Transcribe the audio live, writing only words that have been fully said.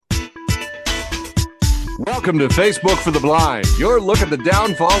Welcome to Facebook for the Blind, your look at the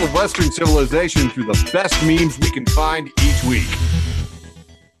downfall of Western civilization through the best memes we can find each week.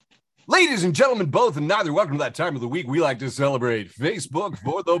 Ladies and gentlemen, both and neither, welcome to that time of the week we like to celebrate Facebook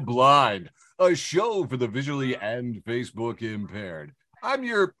for the Blind, a show for the visually and Facebook impaired. I'm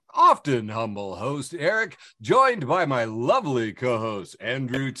your often humble host, Eric, joined by my lovely co-hosts,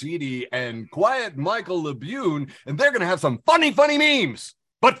 Andrew Teedy and quiet Michael Labune, and they're going to have some funny memes.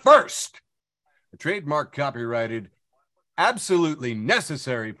 But first, a trademark copyrighted, absolutely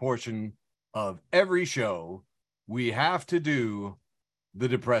necessary portion of every show, we have to do the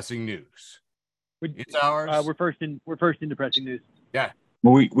depressing news. It's ours. We're first in depressing news. Yeah.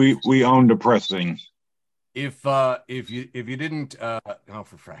 We own depressing. If you didn't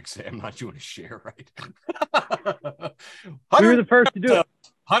for frack's sake, I'm not doing a share, right? We were the first to do it.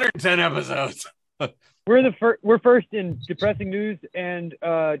 110 episodes. We're first in depressing news and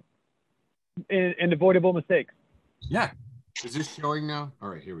avoidable mistakes. Yeah. Is this showing now? All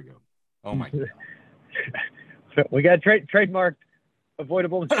right, here we go. Oh my God. So we got trademarked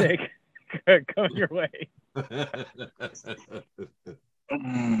avoidable mistake coming your way.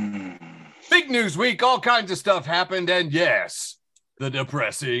 Big news week, all kinds of stuff happened, and yes, the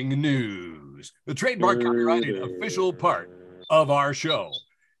depressing news. The trademark copyrighted official part of our show.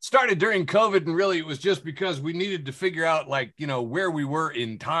 Started during COVID, and really it was just because we needed to figure out, where we were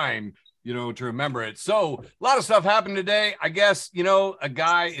in time, to remember it. So a lot of stuff happened today. I guess, a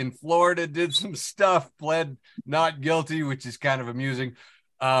guy in Florida did some stuff, pled not guilty, which is kind of amusing.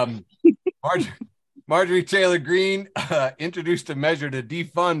 Marjorie Taylor Greene introduced a measure to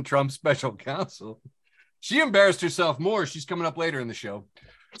defund Trump's special counsel. She embarrassed herself more. She's coming up later in the show.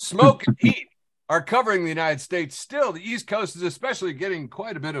 Smoke and heat are covering the United States. Still, the East Coast is especially getting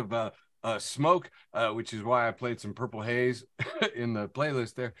quite a bit of smoke, which is why I played some Purple Haze in the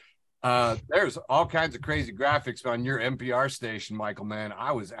playlist there. There's all kinds of crazy graphics on your NPR station, Michael, man.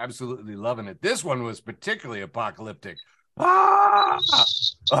 I was absolutely loving it. This one was particularly apocalyptic.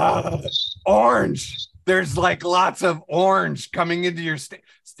 Orange. There's lots of orange coming into your state.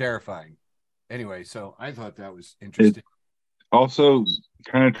 It's terrifying. Anyway, so I thought that was interesting. It's also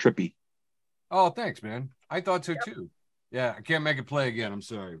kind of trippy. Oh, thanks, man. I thought so too. Yeah, I can't make it play again. I'm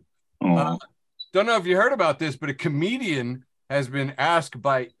sorry. Don't know if you heard about this, but a comedian has been asked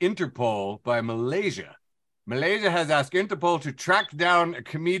by Interpol, by Malaysia. Malaysia has asked Interpol to track down a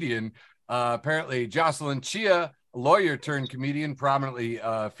comedian, apparently Jocelyn Chia, a lawyer turned comedian, prominently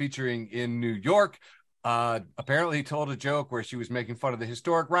featuring in New York. Apparently told a joke where she was making fun of the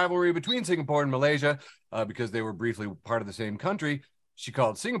historic rivalry between Singapore and Malaysia because they were briefly part of the same country. She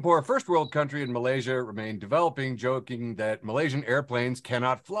called Singapore a first world country and Malaysia remained developing, joking that Malaysian airplanes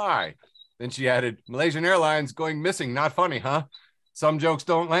cannot fly. Then she added, Malaysian Airlines going missing. Not funny, huh? Some jokes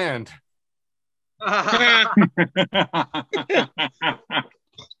don't land.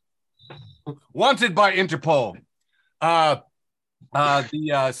 Wanted by Interpol.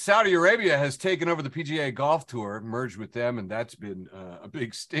 The Saudi Arabia has taken over the PGA Golf Tour, merged with them, and that's been a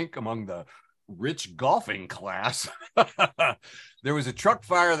big stink among the rich golfing class. There was a truck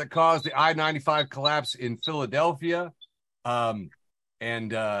fire that caused the I-95 collapse in Philadelphia.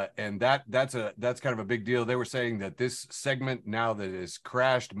 And that's kind of a big deal. They were saying that this segment now that is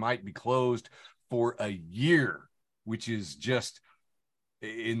crashed might be closed for a year, which is just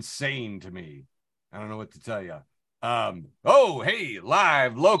insane to me. I don't know what to tell you. Hey,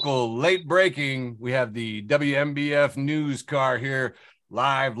 live, local, late breaking. We have the WMBF news car here,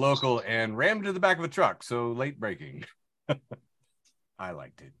 live, local, and rammed to the back of a truck. So late breaking. I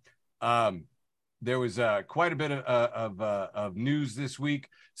liked it. There was quite a bit of news this week.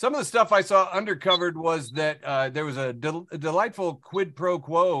 Some of the stuff I saw undercovered was that there was a delightful quid pro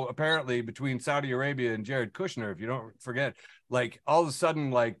quo, apparently, between Saudi Arabia and Jared Kushner. If you don't forget, all of a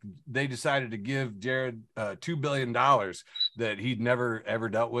sudden, they decided to give Jared $2 billion that he'd never, ever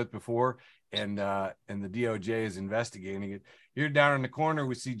dealt with before. And the DOJ is investigating it. Here down in the corner,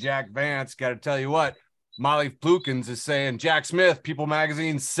 we see Jack Vance. Got to tell you what, Molly Plukins is saying Jack Smith, People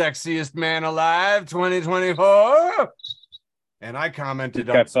Magazine's sexiest man alive, 2024. And I commented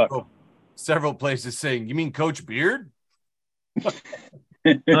on several places saying, you mean Coach Beard? Oh,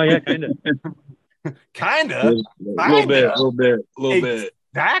 yeah, kind of. Kind of. A little bit.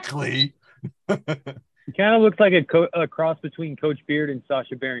 Exactly. He kind of looks like a cross between Coach Beard and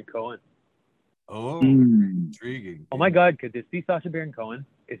Sacha Baron Cohen. Oh, intriguing. Oh, my God. Could this be Sacha Baron Cohen?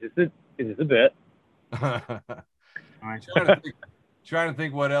 Is this a bit? Trying to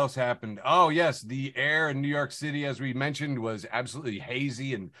think what else happened. Oh yes, the air in New York City, as we mentioned, was absolutely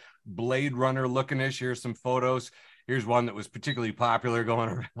hazy and Blade Runner looking-ish. Here's some photos. Here's one that was particularly popular going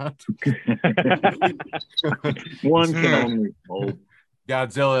around. One can only hope.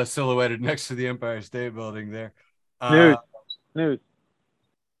 Godzilla silhouetted next to the Empire State Building there. News.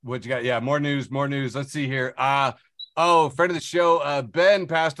 What you got? Yeah, more news. Let's see here. Friend of the show, Ben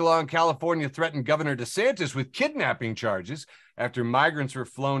passed along. California threatened Governor DeSantis with kidnapping charges after migrants were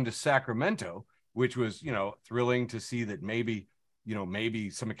flown to Sacramento, which was, thrilling to see that maybe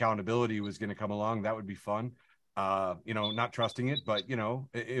some accountability was going to come along. That would be fun. Not trusting it, but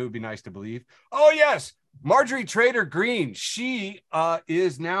it would be nice to believe. Oh yes, Marjorie Trader Green. She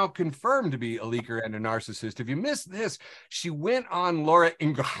is now confirmed to be a leaker and a narcissist. If you missed this, she went on Laura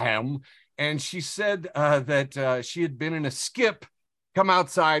Ingraham and she said that she had been in a skip, come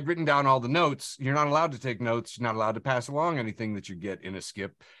outside, written down all the notes. You're not allowed to take notes. You're not allowed to pass along anything that you get in a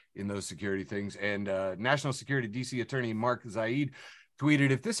skip in those security things. And National Security DC Attorney Mark Zaid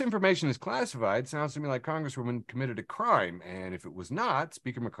tweeted, if this information is classified, sounds to me like Congresswoman committed a crime. And if it was not,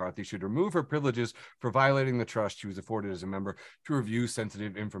 Speaker McCarthy should remove her privileges for violating the trust she was afforded as a member to review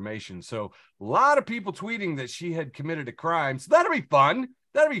sensitive information. So a lot of people tweeting that she had committed a crime. So that'll be fun.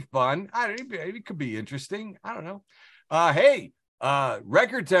 It could be interesting. I don't know.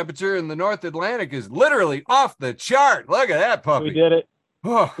 Record temperature in the North Atlantic is literally off the chart. Look at that puppy. We did it.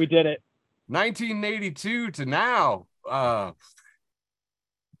 We did it. 1982 to now.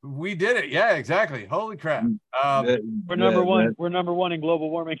 We did it. Yeah, exactly. Holy crap. We're number one. We're number one in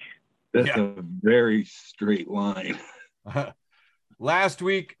global warming. That's a very straight line. Last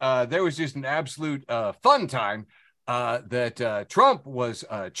week, there was just an absolute fun time that Trump was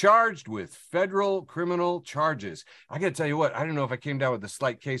charged with federal criminal charges. I got to tell you what, I don't know if I came down with a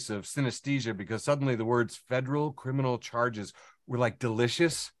slight case of synesthesia because suddenly the words federal criminal charges were like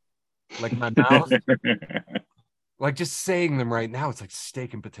delicious, like my mouth. Like just saying them right now, it's like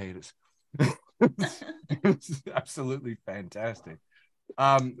steak and potatoes. It's absolutely fantastic.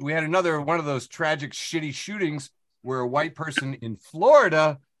 We had another one of those tragic, shitty shootings where a white person in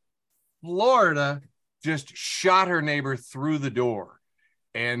Florida just shot her neighbor through the door.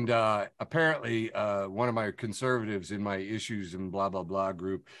 And apparently one of my conservatives in my issues and blah, blah, blah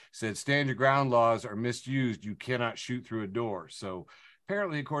group said, stand your ground laws are misused. You cannot shoot through a door. So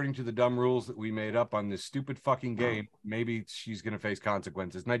apparently, according to the dumb rules that we made up on this stupid fucking game, maybe she's going to face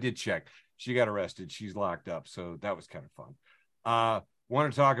consequences. And I did check. She got arrested. She's locked up. So that was kind of fun.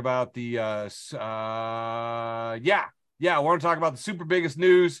 Want to talk about the, I want to talk about the super biggest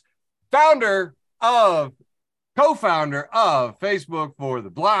news. Co-founder of Facebook for the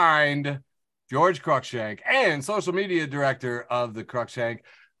Blind, George Cruikshank, and social media director of the Cruikshank,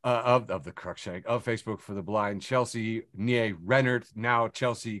 of Facebook for the Blind, Chelsea Nie Rennert, now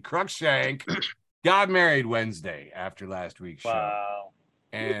Chelsea Cruikshank, got married Wednesday after last week's show. Wow.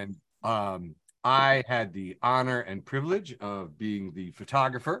 And I had the honor and privilege of being the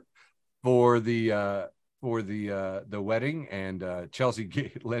photographer for the wedding, and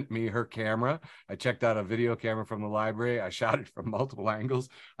Chelsea lent me her camera. I checked out a video camera from the library. I shot it from multiple angles.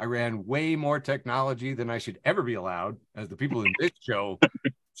 I ran way more technology than I should ever be allowed, as the people in this show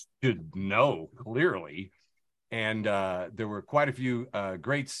should know clearly. And there were quite a few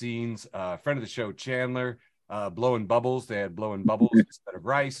great scenes. Friend of the show, Chandler, blowing bubbles. They had blowing bubbles instead of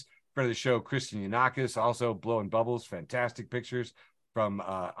rice. Friend of the show, Christian Yanakis, also blowing bubbles. Fantastic pictures from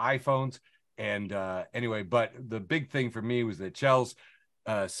iPhones. And anyway, but the big thing for me was that Chels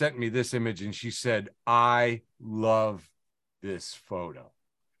sent me this image and she said, I love this photo.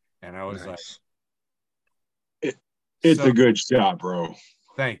 And I was nice. It's a good shot, bro.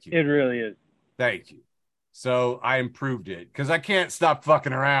 Thank you. It really is. Thank you. So I improved it because I can't stop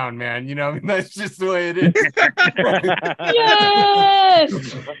fucking around, man. You know, I mean, that's just the way it is. Yes.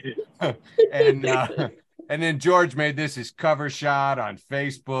 And then George made this his cover shot on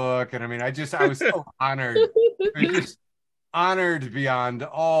Facebook. And I mean, I was so honored. I was just honored beyond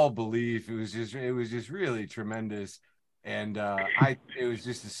all belief. It was just really tremendous. And it was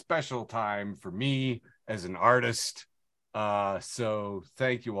just a special time for me as an artist. So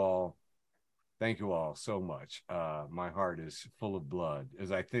thank you all. Thank you all so much. My heart is full of blood,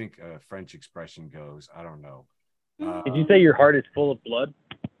 as I think a French expression goes. I don't know. Did you say your heart is full of blood?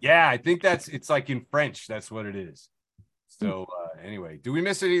 Yeah, I think it's like in French. That's what it is. So anyway, do we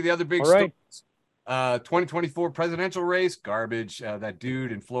miss any of the other big stories? 2024 presidential race, garbage. That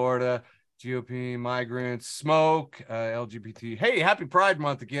dude in Florida, GOP, migrants, smoke, LGBT. Hey, happy Pride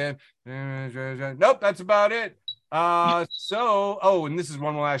Month again. Nope, that's about it. And this is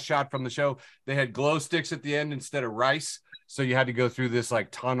one last shot from the show. They had glow sticks at the end instead of rice. So you had to go through this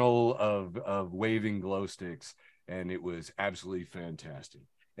like tunnel of waving glow sticks. And it was absolutely fantastic.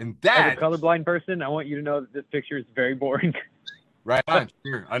 And As that, a colorblind person, I want you to know that this picture is very boring. right on,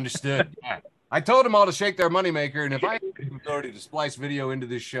 sure, understood. Yeah. I told them all to shake their moneymaker, and if I had the authority to splice video into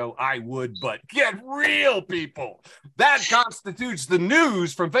this show, I would, but get real, people. That constitutes the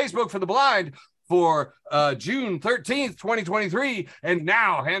news from Facebook for the Blind for June 13th, 2023. And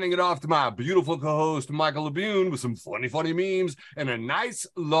now handing it off to my beautiful co-host, Michael Labune, with some funny memes and a nice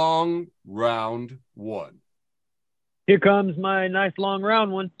long round one. Here comes my nice long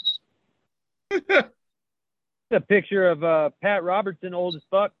round one. A picture of Pat Robertson, old as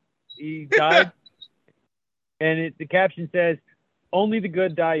fuck. He died. And the caption says, "Only the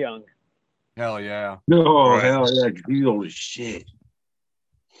good die young." Hell yeah. Oh, hell yeah. He's old as shit.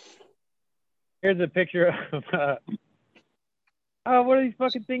 Here's a picture of what are these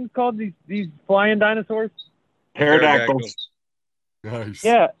fucking things called? These flying dinosaurs? Pterodactyls. Nice.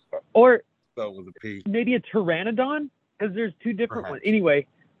 Yeah. Or Spelled with a P. maybe a pteranodon? Because there's two different Perhaps. ones. Anyway,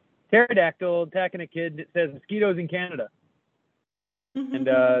 pterodactyl attacking a kid, and it says mosquitoes in Canada. And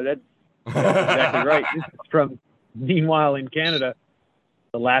that's exactly right. This is from Meanwhile in Canada.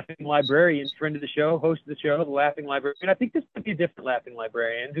 The Laughing Librarian, friend of the show, host of the show, the Laughing Librarian. I think this might be a different Laughing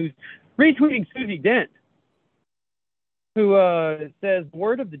Librarian who's retweeting Susie Dent, who says,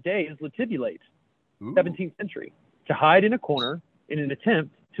 "Word of the day is latibulate, Ooh. 17th century, to hide in a corner in an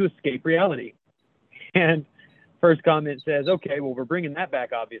attempt to escape reality." And first comment says, "Okay, well, we're bringing that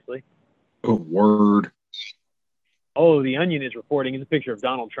back, obviously." Oh, word. Oh, The Onion is reporting, in the picture of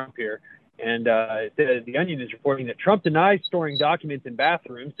Donald Trump here, and it says The Onion is reporting that Trump denies storing documents in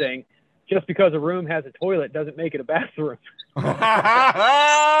bathrooms, saying just because a room has a toilet doesn't make it a bathroom. Oh,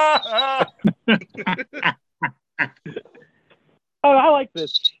 I like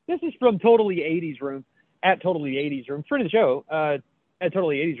this. This is from Totally 80s Room, at Totally 80s Room, friend of the show, at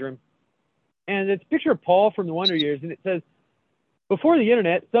Totally 80s Room. And it's a picture of Paul from the Wonder Years, and it says, "Before the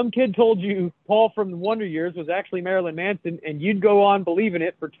internet, some kid told you Paul from the Wonder Years was actually Marilyn Manson, and you'd go on believing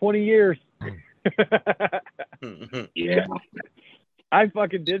it for 20 years. Yeah. I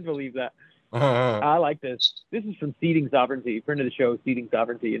fucking did believe that. I like this. This is from Seeding Sovereignty, friend of the show, Seeding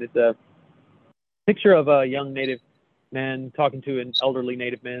Sovereignty, and it's a picture of a young Native man talking to an elderly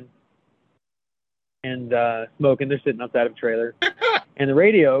Native man and smoking. They're sitting outside of a trailer. And the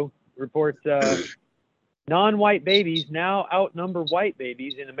radio reports non-white babies now outnumber white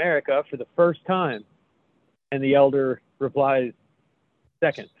babies in America for the first time. And the elder replies,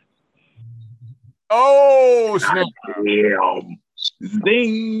 "Second." Oh, snap. Damn.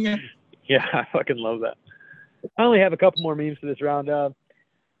 Zing. Yeah, I fucking love that. I only have a couple more memes for this round.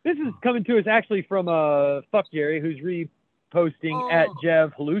 This is coming to us actually from Fuck Jerry, who's reposting at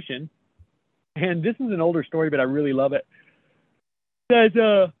Jev Halution. And this is an older story, but I really love it. It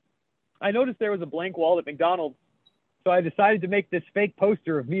says, "I noticed there was a blank wall at McDonald's, so I decided to make this fake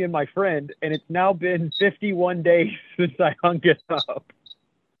poster of me and my friend, and it's now been 51 days since I hung it up."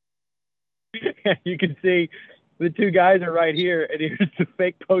 You can see the two guys are right here, and here's the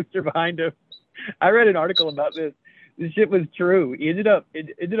fake poster behind him. I read an article about this. This shit was true. It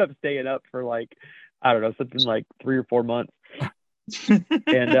ended up staying up for like, I don't know, something like 3 or 4 months.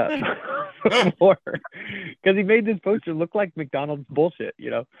 And more, because he made this poster look like McDonald's bullshit, you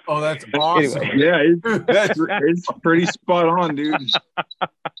know. Oh, that's awesome. Anyway. Yeah, it's pretty spot on, dude.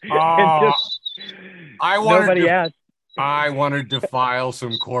 Oh, Nobody asked. I want to defile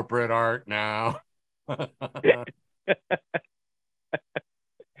some corporate art now.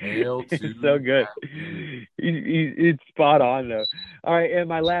 Hail to It's so good. It's spot on though. All right, and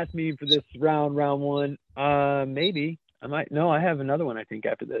my last meme for this round one. Maybe I might. No, I have another one. I think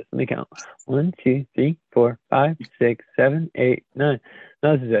after this. Let me count. 1, 2, 3, 4, 5, 6, 7, 8, 9.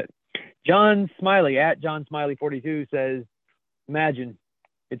 No, this is it. John Smiley at John Smiley 42 says, "Imagine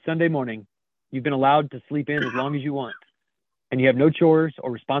it's Sunday morning. You've been allowed to sleep in as long as you want, and you have no chores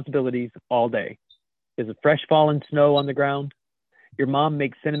or responsibilities all day. There's a fresh fallen snow on the ground. Your mom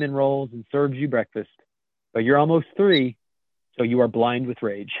makes cinnamon rolls and serves you breakfast, but you're almost 3, so you are blind with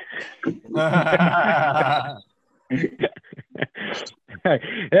rage."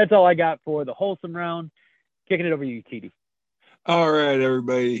 That's all I got for the wholesome round. Kicking it over to you, TD. All right,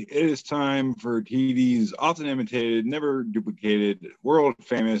 everybody. It is time for TD's often imitated, never duplicated, world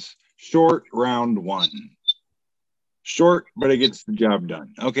famous short round one. Short, but it gets the job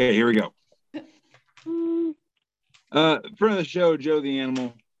done. Okay, here we go. Friend of the show, Joe the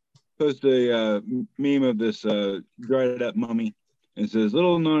Animal, posted a meme of this dried up mummy. It says,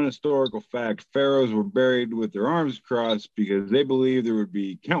 "Little known historical fact, pharaohs were buried with their arms crossed because they believed there would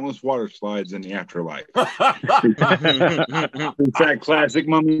be countless water slides in the afterlife." It's that classic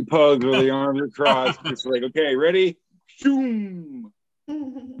mummy pose where the arms are crossed. It's like, okay, ready? Shoom.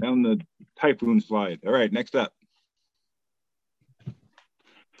 down the typhoon slide. All right, next up.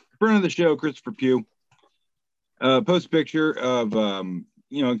 Friend of the show, Christopher Pugh. Post a picture of kind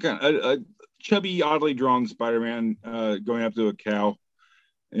of a chubby, oddly drawn Spider-Man going up to a cow,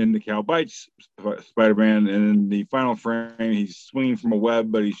 and the cow bites Spider-Man. And in the final frame, he's swinging from a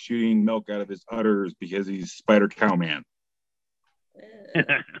web, but he's shooting milk out of his udders because he's Spider Cow Man.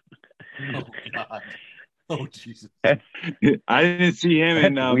 Oh God. Oh Jesus. I didn't see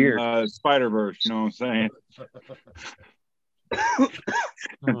him in Spider-Verse, you know what I'm saying?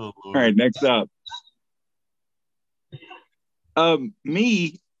 Oh, All right, next up. Andrew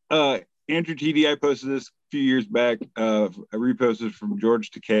TD, I posted this a few years back. I reposted from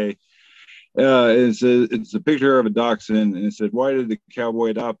George Takei. It's a picture of a dachshund, and it said, "Why did the cowboy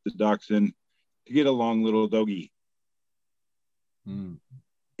adopt the dachshund? To get along, little doggy." Hmm.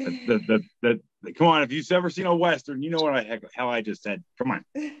 That come on, if you've ever seen a Western, you know what hell I just said. Come on.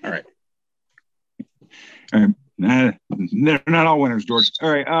 All right. They're not all winners, George. All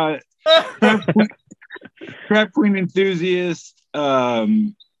right. Crap Queen enthusiast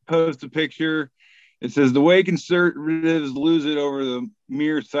post a picture. It says, "The way conservatives lose it over the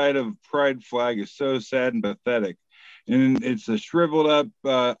mere sight of pride flag is so sad and pathetic." And it's a shriveled up,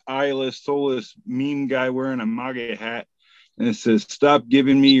 eyeless, soulless meme guy wearing a MAGA hat. And it says, "Stop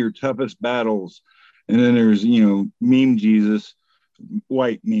giving me your toughest battles." And then there's, meme Jesus,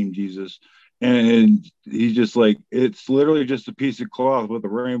 white meme Jesus. And he's just like, it's literally just a piece of cloth with the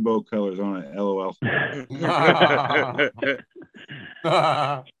rainbow colors on it. LOL.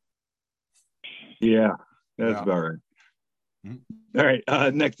 Yeah, that's about right. Mm-hmm. All right.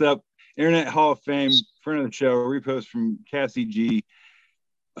 Next up, Internet Hall of Fame, friend of the show, repost from Cassie G.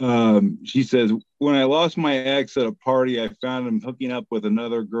 She says, "When I lost my ex at a party, I found him hooking up with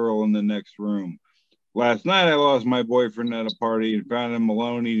another girl in the next room. Last night, I lost my boyfriend at a party and found him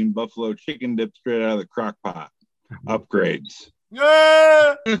alone eating buffalo chicken dip straight out of the crock pot. Upgrades."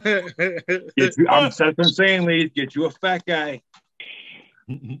 Yeah. I'm saying, ladies, get you a fat guy.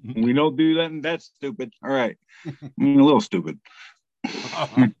 We don't do that, and that's stupid. All right. A little stupid.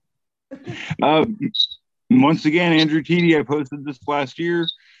 Once again, Andrew TD, I posted this last year.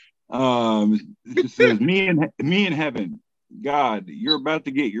 It says, me in heaven. God, you're about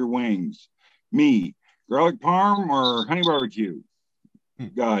to get your wings. Me, garlic parm or honey barbecue?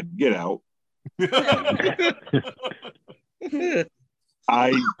 God, get out.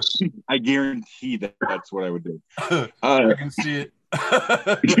 I guarantee that's what I would do. I can see it.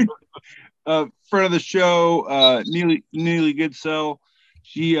 Friend of the show, Neely Goodsell.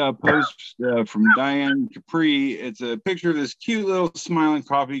 She posts from Diane Capri. It's a picture of this cute little smiling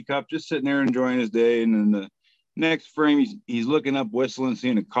coffee cup just sitting there enjoying his day. And then the next frame, he's looking up, whistling,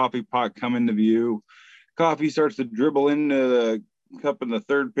 seeing a coffee pot come into view. Coffee starts to dribble into the cup in the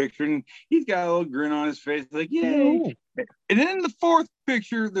third picture, and he's got a little grin on his face, like, yay. And then in the fourth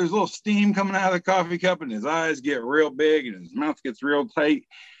picture, there's a little steam coming out of the coffee cup, and his eyes get real big, and his mouth gets real tight.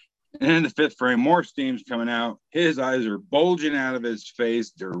 And in the fifth frame, more steam's coming out. His eyes are bulging out of his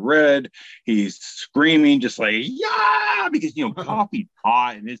face. They're red. He's screaming just like, yeah, because, coffee's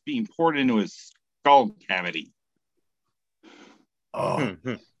hot, and it's being poured into his skull cavity. Oh,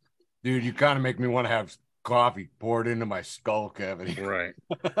 dude, you kind of make me want to have coffee poured into my skull cavity. Right.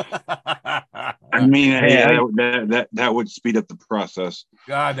 I mean, that would speed up the process.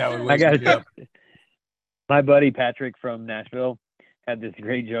 God, that would wake me up. My buddy Patrick from Nashville had this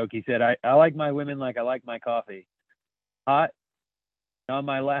great joke. He said, I like my women like I like my coffee. Hot, on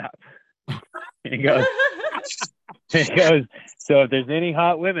my lap. And he goes, so if there's any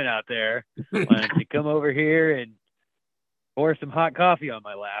hot women out there, why don't you come over here and pour some hot coffee on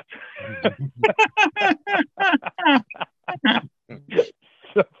my lap?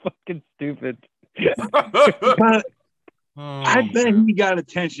 So fucking stupid. I bet he got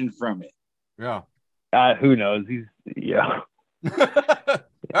attention from it. Yeah. Who knows?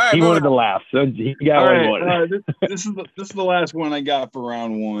 Right, he wanted to laugh, so he got what he wanted. This is the last one I got for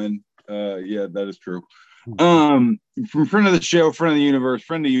round one. Yeah, that is true. From friend of the show, friend of the universe,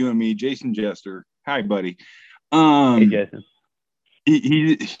 friend of you and me, Jason Jester. Hi, buddy. Hey, Jason.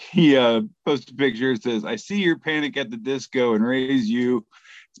 He posted a picture. It says, "I see your Panic at the Disco and raise you."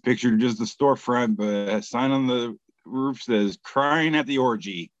 It's pictured just the storefront, but a sign on the roof says, "Crying at the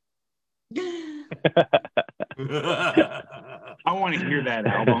Orgy." I want to hear that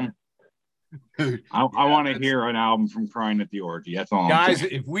album. I want to hear an album from Crying at the Orgy. That's all. Guys,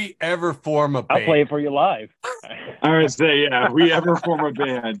 if we ever form a band, I'll play it for you live. I would say, yeah, if we ever form a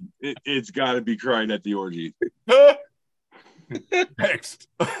band, it's got to be Crying at the Orgy. Next.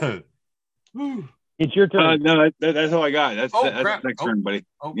 It's your turn. No, that's all I got. That's crap. next turn, buddy.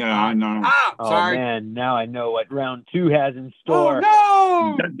 Oh, Yeah, no. Oh sorry. man, now I know what round 2 has in Oh store.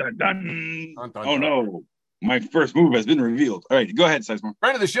 no! Dun, dun, dun. Dun, dun, Oh dun. no. My first move has been revealed. All right, go ahead, Sizemore.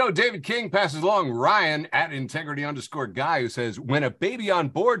 Friend of the show, David King, passes along Ryan at integrity_guy, who says, when a baby on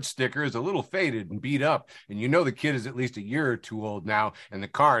board sticker is a little faded and beat up, and you know the kid is at least a year or two old now, and the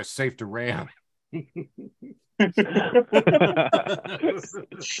car is safe to ram.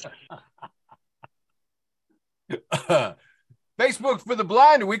 Facebook for the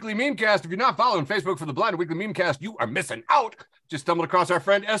Blind, a weekly memecast. If you're not following Facebook for the Blind, a weekly memecast, you are missing out. Just stumbled across our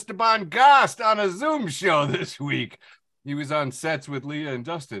friend Esteban Gast on a Zoom show this week. He was on sets with Leah and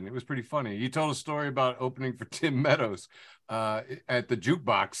Dustin. It was pretty funny. He told a story about opening for Tim Meadows at the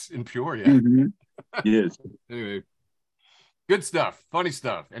jukebox in Peoria. Mm-hmm. Yes. Anyway, good stuff. Funny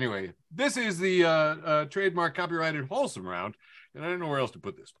stuff. Anyway, this is the trademark copyrighted wholesome round, and I don't know where else to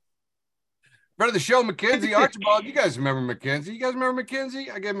put this. Friend of the show, Mackenzie Archibald. You guys remember Mackenzie?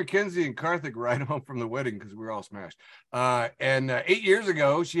 I gave Mackenzie and Karthik ride home from the wedding because we were all smashed. And 8 years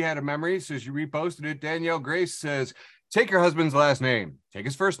ago, she had a memory, so she reposted it. Danielle Grace says, take your husband's last name, take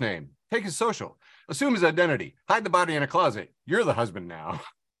his first name, take his social, assume his identity, hide the body in a closet. You're the husband now.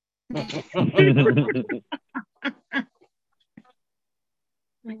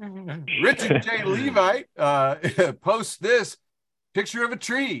 Richard J. Levi posts this. Picture of a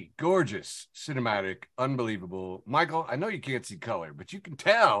tree, gorgeous, cinematic, unbelievable. Michael, I know you can't see color, but you can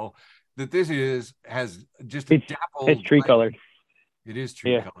tell that this has just a dappled. It's tree color. It is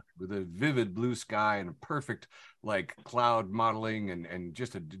tree color with a vivid blue sky and a perfect like cloud modeling and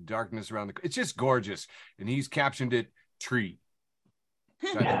just a darkness around it's just gorgeous. And he's captioned it tree.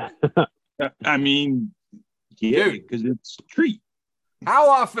 I mean, yeah, because it's tree. How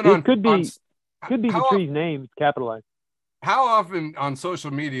often it could be the tree's name capitalized. How often on social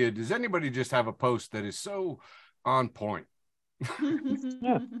media does anybody just have a post that is so on point? Friend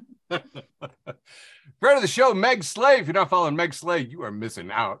of the show, Meg Slay. If you're not following Meg Slay, you are missing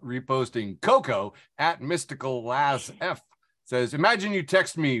out. Reposting Coco at Mystical Laz F. Says, imagine you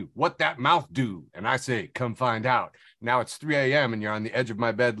text me what that mouth do, and I say, come find out. Now it's 3 a.m. and you're on the edge of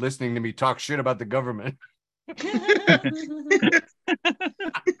my bed listening to me talk shit about the government. I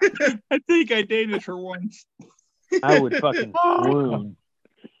think I dated her once. I would fucking swoon.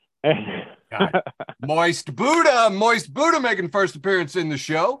 Moist Buddha making first appearance in the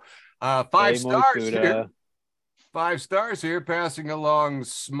show. 5 stars here. 5 stars here, passing along,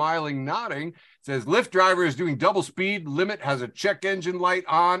 smiling, nodding. Says Lyft driver is doing double speed limit, has a check engine light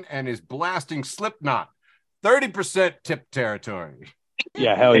on, and is blasting Slipknot. 30% tip territory.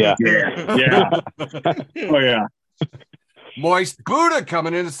 Yeah, hell yeah. Yeah. Oh yeah. Moist Buddha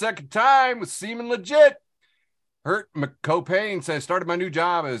coming in a second time with seeming legit. Hurt McCopain says, started my new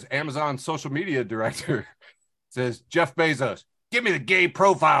job as Amazon social media director. Says, Jeff Bezos, give me the gay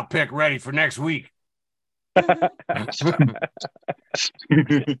profile pic ready for next week. Friend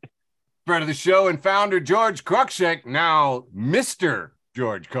of the show and founder George Cruikshank, now Mr.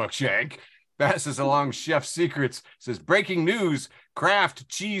 George Cruikshank, passes along chef secrets. Says, breaking news, Kraft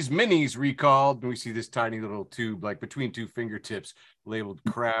cheese minis recalled. And we see this tiny little tube, like between 2 fingertips, labeled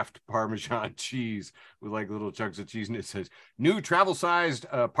Kraft Parmesan cheese with like little chunks of cheese. And it says, new travel-sized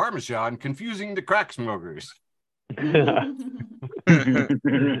Parmesan confusing the crack smokers.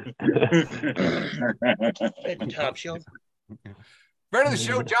 Top shelf. Friend of the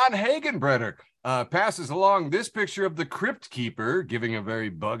show, John Hagenbrenner, passes along this picture of the Crypt Keeper, giving a very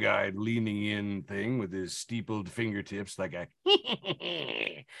bug-eyed, leaning in thing with his steepled fingertips, like a.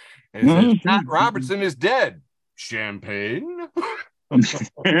 And it says, Pat Robertson is dead. Champagne.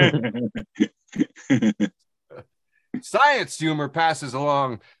 Science humor passes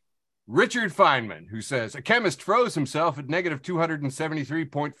along Richard Feynman, who says, a chemist froze himself at negative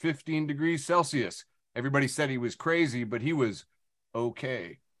 273.15 degrees Celsius. Everybody said he was crazy, but he was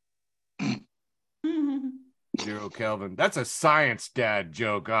okay. 0 Kelvin. That's a science dad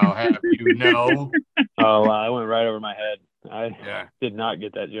joke, I'll have you know. Oh, I went right over my head. I did not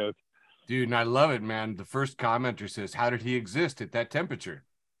get that joke. Dude, and I love it, man. The first commenter says, how did he exist at that temperature?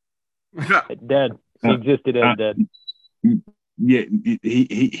 Dead. He existed as dead. Yeah,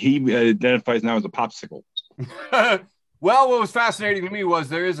 he identifies now as a popsicle. Well, what was fascinating to me was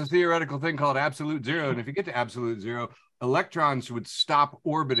there is a theoretical thing called absolute zero. And if you get to absolute zero, electrons would stop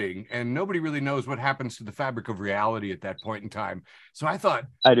orbiting and nobody really knows what happens to the fabric of reality at that point in time. So I thought,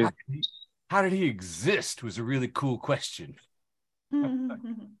 how did he exist was a really cool question.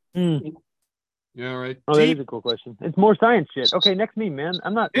 Yeah, right. Oh, that is a cool question. It's more science shit. Okay, next me, man.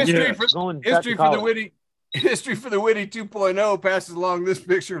 I'm not history for the witty. History for the Witty 2.0 passes along this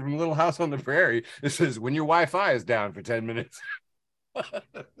picture from Little House on the Prairie. It says, when your Wi-Fi is down for 10 minutes.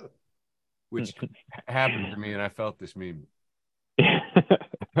 Which happened to me, and I felt this meme.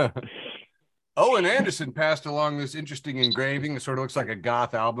 Owen Anderson passed along this interesting engraving. It sort of looks like a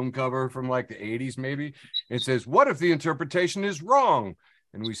goth album cover from like the 80s, maybe. It says, what if the interpretation is wrong?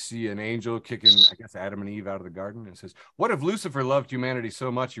 And we see an angel kicking, I guess, Adam and Eve out of the garden. It says, what if Lucifer loved humanity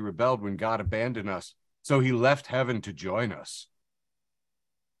so much he rebelled when God abandoned us? So he left heaven to join us.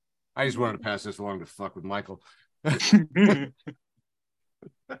 I just wanted to pass this along to fuck with Michael. I'm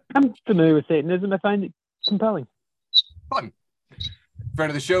familiar with Satanism. I find it compelling. Fun. Friend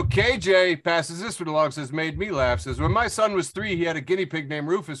of the show, KJ, passes this one along, says, made me laugh. Says, when my son was 3, he had a guinea pig named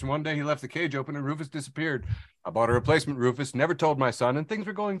Rufus, and one day he left the cage open and Rufus disappeared. I bought a replacement Rufus, never told my son, and things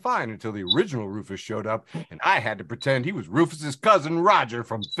were going fine until the original Rufus showed up, and I had to pretend he was Rufus's cousin, Roger,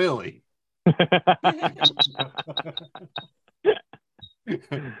 from Philly.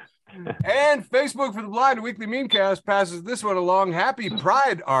 And Facebook for the Blind Weekly Memecast passes this one along. Happy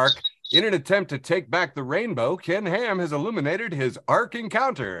Pride Arc. In an attempt to take back the rainbow, Ken Ham has illuminated his Ark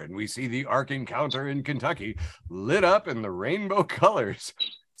Encounter, and we see the Ark Encounter in Kentucky lit up in the rainbow colors.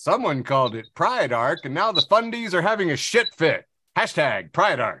 Someone called it Pride Arc, and now the fundies are having a shit fit. Hashtag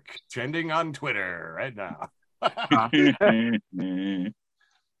Pride Arc, trending on Twitter right now.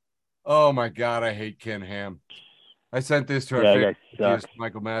 Oh my God, I hate Ken Ham. I sent this to our favorite atheist,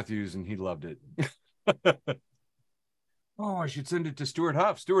 Michael Matthews, and he loved it. Oh, I should send it to Stuart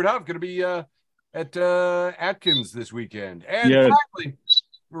Huff. Stuart Huff going to be at Atkins this weekend. And finally,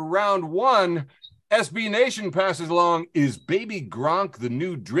 for round 1, SB Nation passes along. Is Baby Gronk the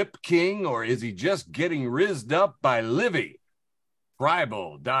new drip king, or is he just getting rizzed up by Livy?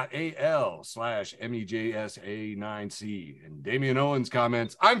 Tribal.al/MEJSA9C. And Damian Owens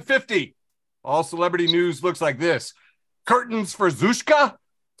comments, I'm 50. All celebrity news looks like this. Curtains for Zushka,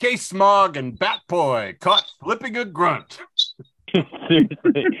 K-Smog, and Batboy caught flipping a grunt.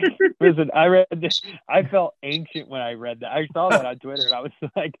 Seriously. Listen, I read this. I felt ancient when I read that. I saw that on Twitter, and I was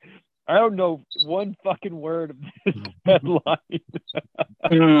like, I don't know one fucking word of this headline.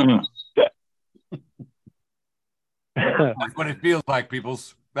 That's what it feels like,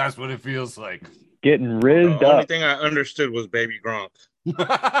 peoples. That's what it feels like. Getting rizzed up. The only thing I understood was Baby Gronk.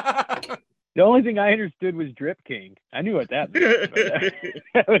 The only thing I understood was Drip King. I knew what that meant.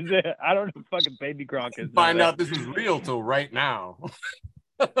 That was it. I don't know what fucking Baby Gronk is. Find out this was real till right now.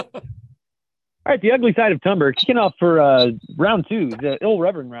 All right, the ugly side of Tumblr kicking off for round 2, the Ill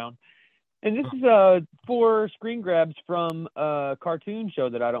Reverend round. And this is 4 screen grabs from a cartoon show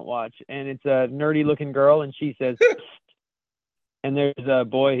that I don't watch. And it's a nerdy looking girl, and she says, and there's a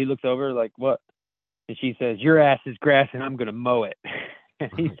boy, he looks over like, what? And she says, your ass is grass and I'm going to mow it.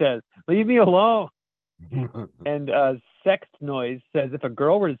 And he says, leave me alone. And Sex Noise says, if a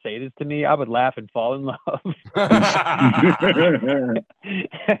girl were to say this to me, I would laugh and fall in love.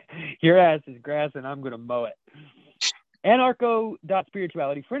 Your ass is grass and I'm going to mow it.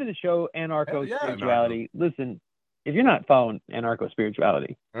 Anarcho.spirituality, friend of the show, Anarcho Spirituality. Listen, if you're not following Anarcho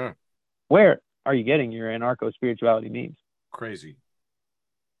Spirituality, where are you getting your Anarcho Spirituality memes? Crazy.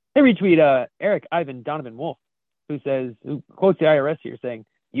 They retweet Eric Ivan Donovan Wolf, who quotes the IRS here saying,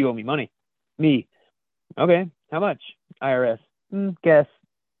 you owe me money. Me. Okay, how much? IRS. Guess.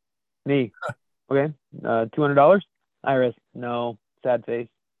 Me. Okay, $200? IRS. No. Sad face.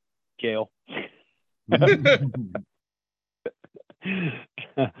 Jail.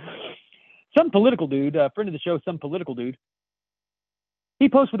 Some political dude, friend of the show, some political dude. He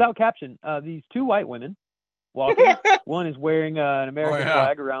posts without caption. These 2 white women walking. One is wearing an American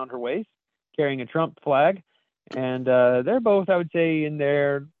flag around her waist, carrying a Trump flag. And they're both, I would say, in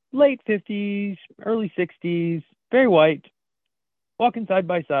their late 50s, early 60s, very white, walking side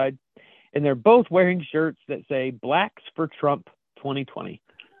by side. And they're both wearing shirts that say Blacks for Trump 2020.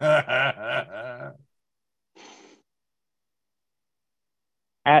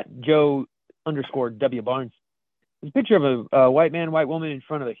 At Joe_W Barnes. There's a picture of a white man, white woman in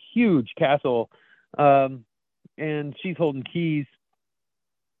front of a huge castle. And she's holding keys.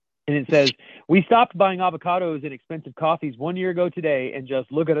 And it says, we stopped buying avocados and expensive coffees 1 year ago today, and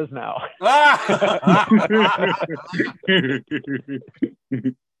just look at us now.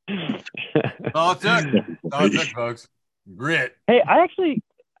 All it took, folks. Grit. Hey, I actually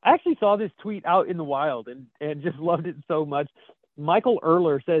saw this tweet out in the wild and just loved it so much. Michael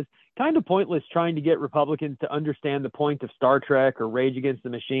Erler says, kind of pointless trying to get Republicans to understand the point of Star Trek or Rage Against the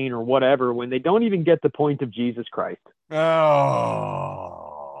Machine or whatever when they don't even get the point of Jesus Christ. Oh.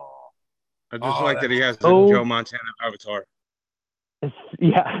 I just like that he has the Joe Montana avatar.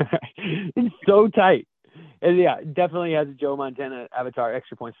 Yeah, it's so tight. And yeah, definitely has a Joe Montana avatar.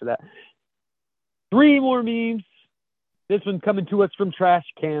 Extra points for that. 3 more memes. This one coming to us from Trash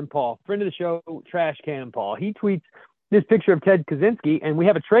Can Paul, friend of the show, Trash Can Paul. He tweets this picture of Ted Kaczynski, and we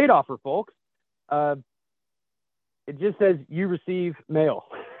have a trade offer, folks. It just says you receive mail.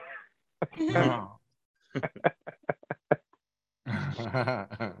 He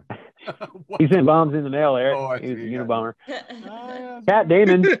sent bombs in the mail, Eric. Oh, He was a see, Unabomber. yeah. Kat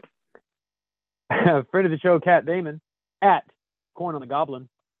Damon, friend of the show, Kat Damon, at Corn on the Goblin,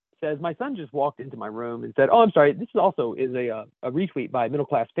 says, my son just walked into my room and said, oh, I'm sorry, this also is a retweet by Middle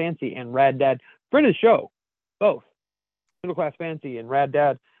Class Fancy and Rad Dad, friend of the show, both. Middle Class Fancy and Rad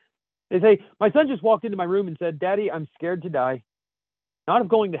Dad. They say, my son just walked into my room and said, Daddy, I'm scared to die. Not of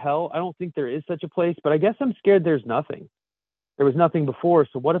going to hell. I don't think there is such a place, but I guess I'm scared there's nothing. There was nothing before,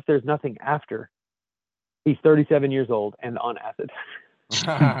 so what if there's nothing after? He's 37 years old and on acid.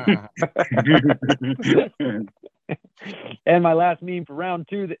 And my last meme for round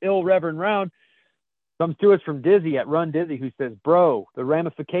 2, the ill Reverend Round, comes to us from Dizzy at Run Dizzy, who says, bro, the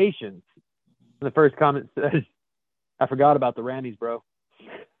ramifications. And the first comment says, I forgot about the Rammies, bro.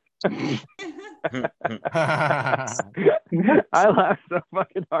 I laughed so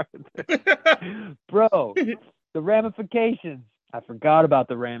fucking hard at this. Bro, the ramifications. I forgot about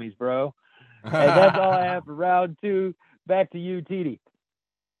the Rammies, bro. And that's all I have for round 2. Back to you, TD.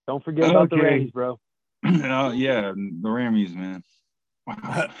 Don't forget about the Rammies, bro. Yeah, the Rammies, man.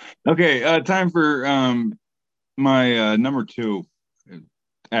 Wow. Okay, time for my number 2,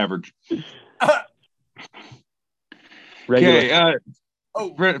 average. Okay,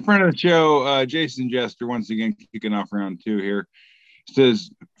 friend of the show, Jason Jester, once again kicking off round 2 here, says,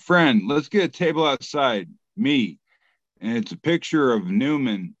 friend, let's get a table outside, me. And it's a picture of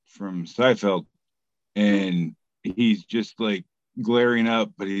Newman from Seinfeld, and he's just like glaring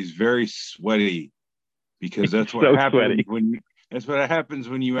up, but he's very sweaty, because that's what happens that's what happens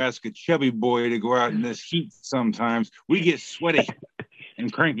when you ask a chubby boy to go out in this heat. Sometimes we get sweaty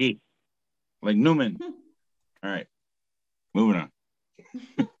and cranky like Newman. All right, moving on.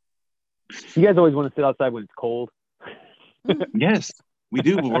 You guys always want to sit outside when it's cold. Yes, we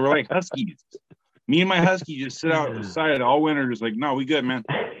do, but we're like huskies. Me and my husky just sit outside all winter, just like, no, we good, man.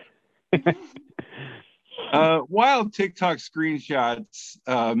 Wild TikTok screenshots.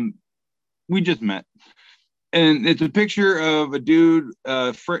 We just met, and it's a picture of a dude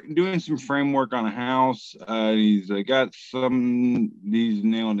doing some framework on a house. He's got these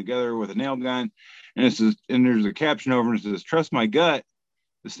nailing together with a nail gun, and it says, and there's a caption over, and it says, "Trust my gut."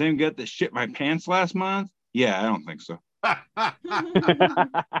 The same gut that shit my pants last month? Yeah, I don't think so. I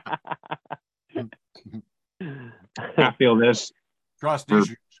feel this. Trust for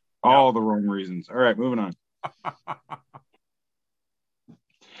issues. All the wrong reasons. All right, moving on.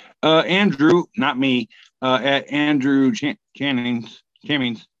 Andrew, not me, at Andrew Cummings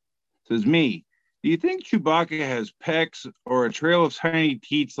says, me, do you think Chewbacca has pecs or a trail of tiny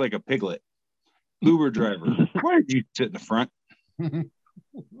teats like a piglet? Uber driver, why did you sit in the front?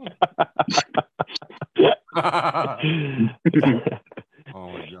 Oh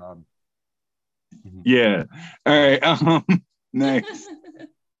my god. Yeah. All right. Next.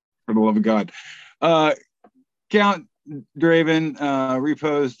 For the love of God. Count Draven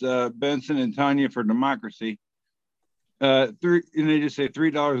repost Benson and Tanya for democracy. And they just say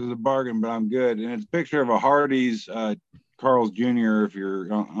 $3 is a bargain, but I'm good. And it's a picture of a Hardee's Carl's Jr. if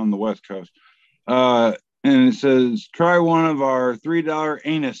you're on the West Coast. And it says, try one of our $3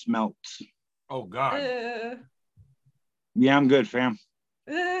 anus melts. Oh God. Yeah, I'm good, fam.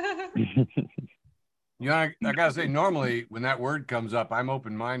 You know, I gotta say, normally when that word comes up, I'm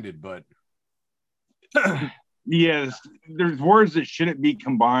open-minded, but yes, there's words that shouldn't be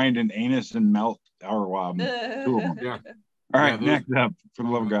combined, and anus and melt are two of them. Yeah. All right, next up, for the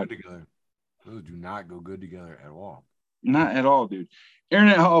love of God. Together. Those do not go good together at all. Not at all, dude.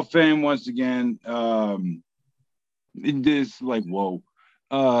 Internet Hall of Fame once again. This like whoa.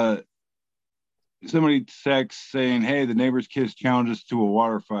 Somebody texts saying, "Hey, the neighbor's kids challenged us to a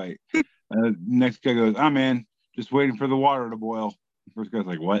water fight." Next guy goes, "I'm in. Just waiting for the water to boil." The first guy's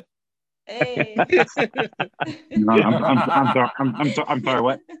like, "What?" Hey. No, I'm sorry.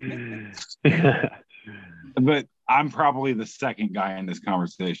 What? But I'm probably the second guy in this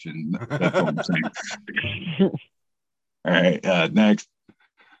conversation. That's what I'm saying. All right, next.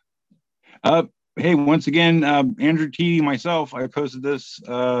 Hey, once again, Andrew T. myself, I posted this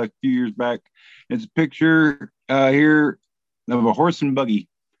a few years back. It's a picture here of a horse and buggy.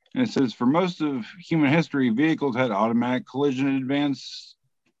 And it says, for most of human history, vehicles had automatic collision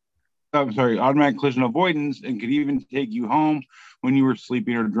avoidance and could even take you home when you were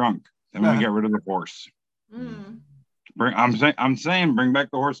sleeping or drunk. And then we got rid of the horse. I'm saying, bring back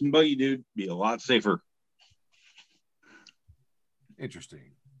the horse and buggy, dude. Be a lot safer.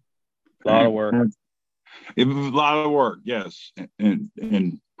 Interesting. A lot of work. It was a lot of work, yes,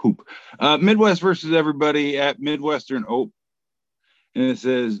 and poop. Midwest versus everybody at Midwestern Ope, and it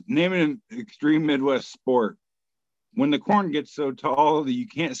says, name an extreme Midwest sport. When the corn gets so tall that you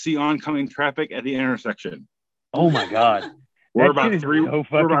can't see oncoming traffic at the intersection. Oh my God. We're That about shit is three. so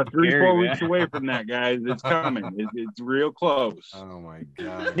We're about fucking 3-4 scary, weeks man. away from that, guys. It's coming. It's real close. Oh my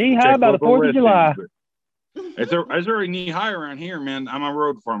God. Knee high Check by the local 4th of July. listings. It's already knee high around here, man. I'm a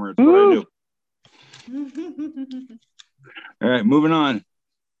road farmer. It's what I do. All right, moving on.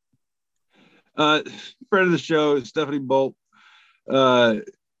 Friend of the show, Stephanie Bolt,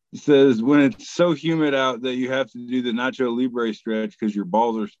 says, when it's so humid out that you have to do the Nacho Libre stretch because your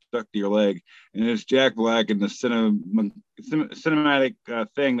balls are stuck to your leg, and it's Jack Black and the cinematic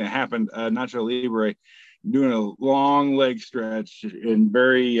thing that happened, Nacho Libre doing a long leg stretch and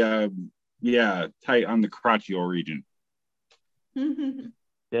very tight on the crotchal region.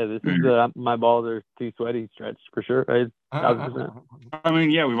 Yeah, this is the my balls are too sweaty stretch for sure. 1,000%. I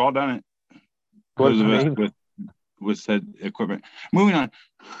mean, yeah, we've all done it. What's Those the of us name? with said equipment. Moving on.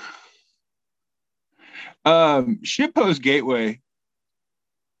 Shitpost Gateway,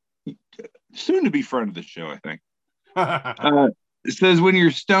 soon to be friend of the show, I think. It says, when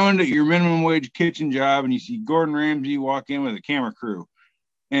you're stoned at your minimum wage kitchen job and you see Gordon Ramsay walk in with a camera crew,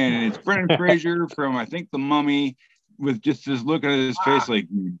 and it's Brendan Fraser from, I think, The Mummy, with just this look on his face like,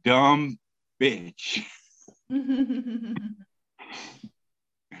 you dumb bitch.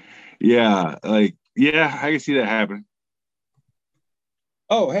 Yeah, like, yeah, I can see that happening.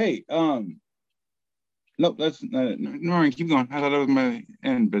 Oh, hey, nope, that's not, no, keep going. I thought that was my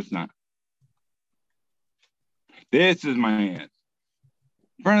end, but it's not. This is my end.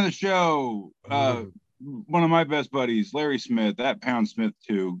 Friend of the show, one of my best buddies, Larry Smith, at Pound Smith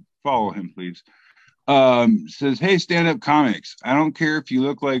too. Follow him, please. Says, hey, stand-up comics. I don't care if you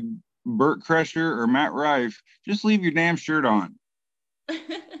look like Burt Kreischer or Matt Rife. Just leave your damn shirt on.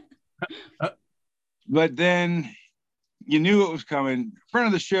 But then you knew it was coming. Friend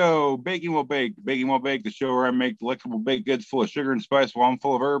of the show, Baking Will Bake. Baking Will Bake, the show where I make delectable baked goods full of sugar and spice while I'm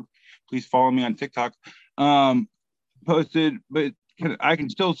full of herb. Please follow me on TikTok. Posted, but I can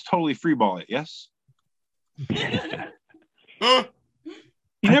still totally freeball it, yes? I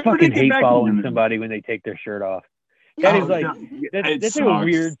fucking hate following somebody when they take their shirt off. That is like that's like a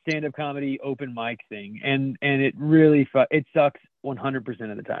weird stand-up comedy open mic thing, and it really it sucks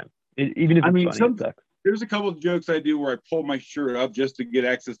 100% of the time. Even if it's funny, it sucks. There's a couple of jokes I do where I pull my shirt up just to get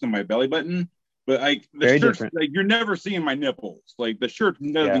access to my belly button, but the shirt's like, you're never seeing my nipples. Like the shirt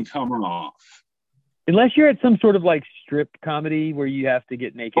doesn't come off. Unless you're at some sort of like strip comedy where you have to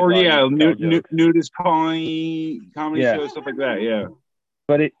get naked. Or nudist comedy show, stuff like that. Yeah.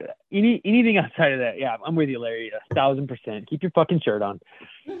 But anything outside of that, yeah, I'm with you, Larry. 1,000%. Keep your fucking shirt on.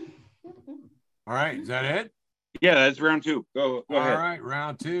 All right, is that it? Yeah, that's round two. Go ahead. All right,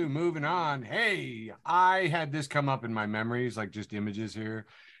 round two. Moving on. Hey, I had this come up in my memories, like just images here.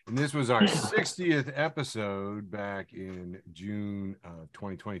 And this was our 60th episode back in June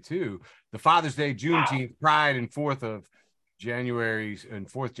 2022. The Father's Day, Juneteenth, Pride, and 4th January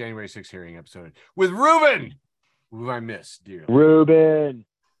 6th hearing episode with Ruben, who I miss dearly. Ruben.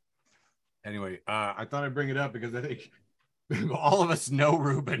 Anyway, I thought I'd bring it up because I think all of us know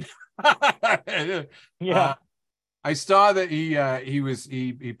Ruben. Yeah. I saw that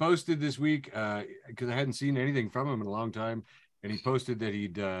he posted this week because I hadn't seen anything from him in a long time. And he posted that he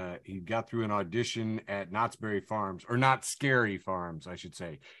got through an audition at Knott's Berry Farms, or Not Scary Farms, I should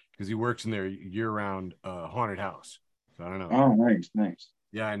say, because he works in their year-round haunted house. So I don't know. Oh, nice.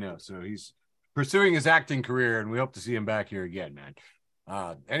 Yeah, I know. So he's pursuing his acting career, and we hope to see him back here again, man.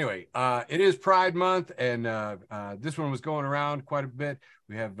 Anyway, it is Pride Month, and this one was going around quite a bit.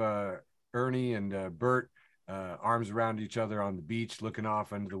 We have Ernie and Bert arms around each other on the beach, looking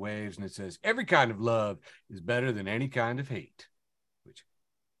off under the waves, and it says, every kind of love is better than any kind of hate, which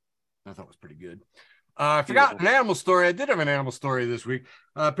I thought was pretty good. I forgot an animal story. I did have an animal story this week.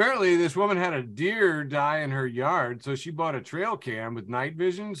 Apparently, this woman had a deer die in her yard, so she bought a trail cam with night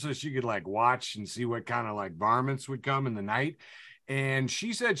vision so she could like watch and see what kind of like varmints would come in the night. And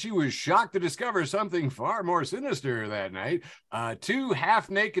she said she was shocked to discover something far more sinister that night. Two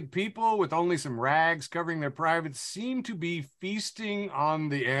half-naked people with only some rags covering their privates seemed to be feasting on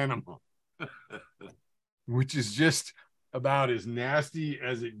the animal, which is just about as nasty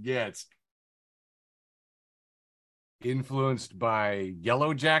as it gets. Influenced by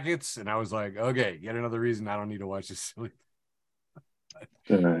Yellow Jackets, and I was like, okay, yet another reason I don't need to watch this silly.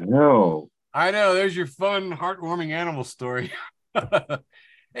 No. I know. There's your fun, heartwarming animal story. Hey,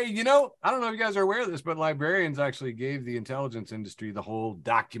 I don't know if you guys are aware of this, but librarians actually gave the intelligence industry the whole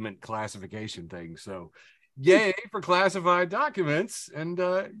document classification thing. So, yay for classified documents, and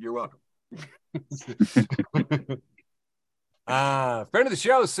you're welcome. Friend of the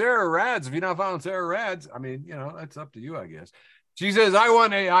show, Sarah Rads. If you're not following Sarah Rads, I mean, that's up to you, I guess. She says, I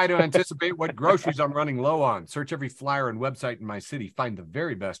want AI to anticipate what groceries I'm running low on, search every flyer and website in my city, find the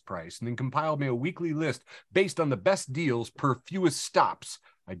very best price, and then compile me a weekly list based on the best deals per fewest stops.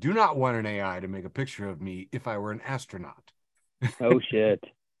 I do not want an AI to make a picture of me if I were an astronaut. Oh, shit.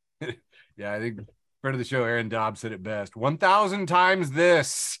 Yeah, I think friend of the show, Aaron Dobbs, said it best. 1,000 times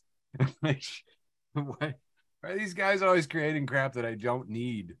this. Why are these guys always creating crap that I don't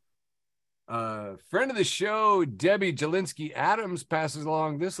need? Friend of the show, Debbie Jelinski Adams, passes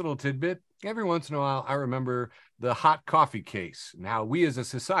along this little tidbit. Every once in a while, I remember the hot coffee case and how we as a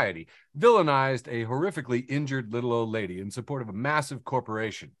society villainized a horrifically injured little old lady in support of a massive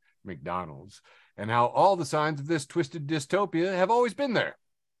corporation, McDonald's, and how all the signs of this twisted dystopia have always been there.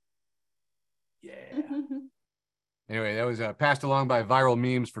 Yeah. Anyway, that was passed along by viral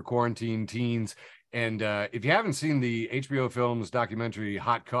memes for quarantine teens. And if you haven't seen the HBO Films documentary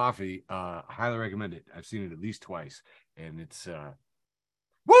Hot Coffee, I highly recommend it. I've seen it at least twice. And it's,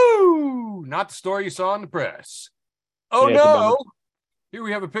 woo! Not the story you saw in the press. Oh, yeah, no! Here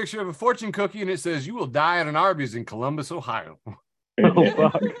we have a picture of a fortune cookie, and it says, you will die at an Arby's in Columbus, Ohio. Oh,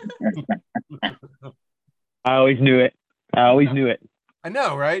 fuck. I always knew it. I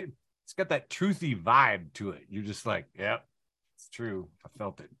know, right? It's got that truthy vibe to it. You're just like, yep, it's true. I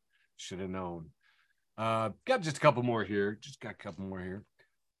felt it. Should have known. Got just a couple more here.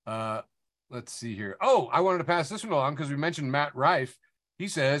 Let's see here. Oh, I wanted to pass this one along because we mentioned Matt Rife. He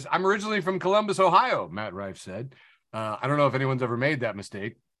says, I'm originally from Columbus, Ohio, Matt Rife said. I don't know if anyone's ever made that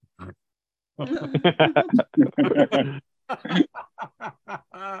mistake. And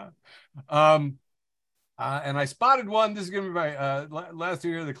I spotted one. This is going to be my last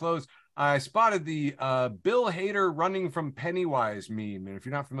year of the close. I spotted the Bill Hader running from Pennywise meme. And if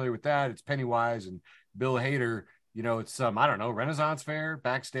you're not familiar with that, it's Pennywise and Bill Hader. It's some, I don't know, Renaissance fair,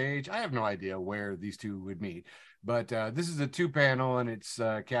 backstage. I have no idea where these two would meet. But this is a 2-panel, and it's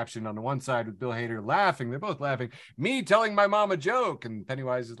captioned on the one side with Bill Hader laughing. They're both laughing. Me telling my mom a joke, and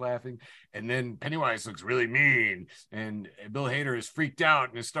Pennywise is laughing. And then Pennywise looks really mean, and Bill Hader is freaked out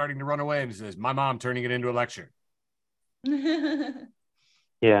and is starting to run away, and he says, my mom turning it into a lecture. Yeah,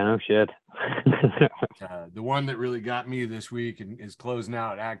 no shit. The one that really got me this week and is closing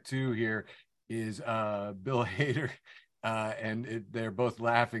out Act 2 here is Bill Hader, and they're both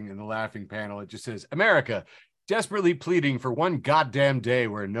laughing in the laughing panel. It just says, America, desperately pleading for one goddamn day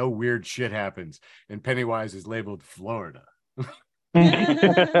where no weird shit happens. And Pennywise is labeled Florida. Just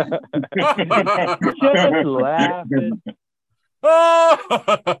laughing. Oh,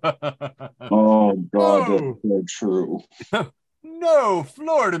 God, that's so true. No,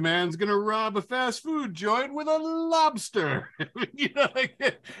 Florida man's gonna rob a fast food joint with a lobster.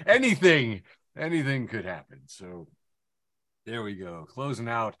 Anything could happen. So there we go. Closing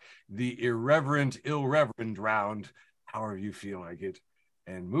out the irreverent, ill-reverend round, however you feel like it.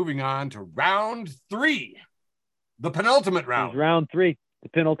 And moving on to round 3, the penultimate round. Round 3, the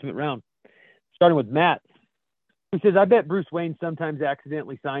penultimate round. Starting with Matt, who says, I bet Bruce Wayne sometimes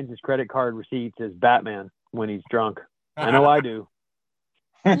accidentally signs his credit card receipts as Batman when he's drunk. I know I do.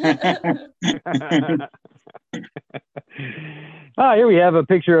 Here we have a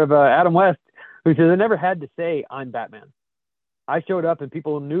picture of Adam West, who says, I never had to say I'm Batman. I showed up and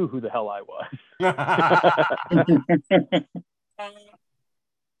people knew who the hell I was.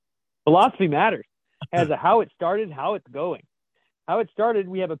 Philosophy matters. Has a how it started, how it's going. How it started,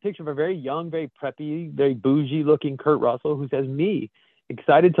 we have a picture of a very young, very preppy, very bougie looking Kurt Russell, who says, me,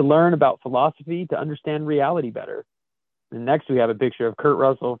 excited to learn about philosophy to understand reality better. And next we have a picture of Kurt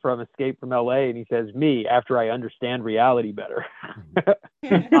Russell from Escape from LA, and he says, me, after I understand reality better.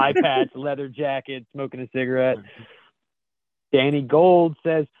 Eye patch, leather jacket, smoking a cigarette. Danny Gold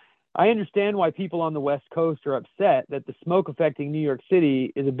says, I understand why people on the West Coast are upset that the smoke affecting New York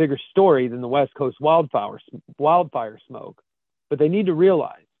City is a bigger story than the West Coast wildfire smoke. But they need to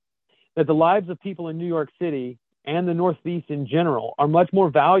realize that the lives of people in New York City and the Northeast in general are much more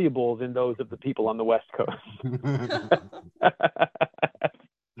valuable than those of the people on the West Coast.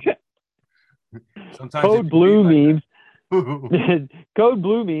 Code Blue memes. Code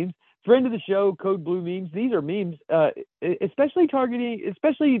Blue memes. Friend of the show, Code Blue memes. These are memes, especially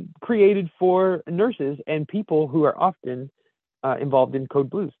created for nurses and people who are often involved in Code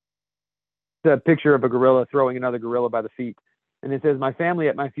Blues. The picture of a gorilla throwing another gorilla by the feet. And it says, my family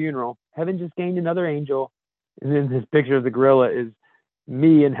at my funeral. Heaven just gained another angel. And then this picture of the gorilla is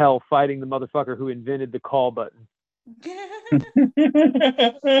me in hell fighting the motherfucker who invented the call button.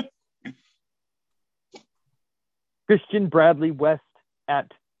 Christian Bradley West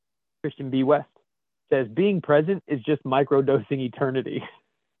at Christian B. West says, being present is just microdosing eternity.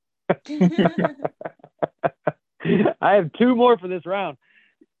 I have two more for this round.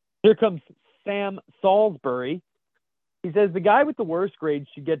 Here comes Sam Salisbury. He says, the guy with the worst grades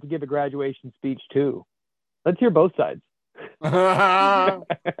should get to give a graduation speech too. Let's hear both sides. And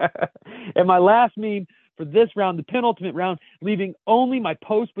my last meme for this round, the penultimate round, leaving only my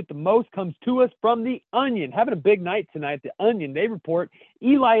post with the most, comes to us from The Onion. Having a big night tonight. The Onion, they report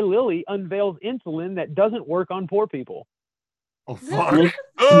Eli Lilly unveils insulin that doesn't work on poor people. Oh, fuck.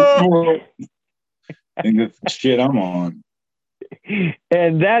 And the shit I'm on.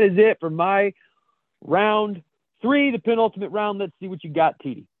 And that is it for my round 3, the penultimate round. Let's see what you got,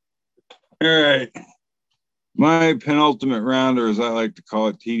 TD. All right. My penultimate round, or as I like to call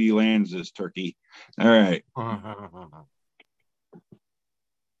it, TD lands this turkey. All right.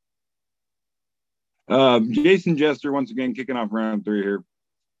 Jason Jester once again kicking off round 3 here.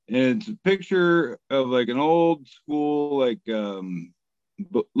 And it's a picture of like an old school, like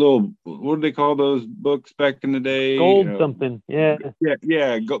little, what do they call those books back in the day? Gold something. Yeah.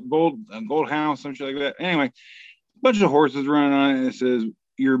 Gold house, some shit like that. Anyway, a bunch of horses running on it, and it says,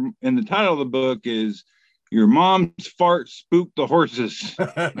 and the title of the book is Your Mom's Fart Spooked the Horses.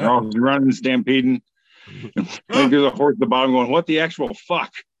 They're all running, stampeding. Like there's a horse at the bottom going, what the actual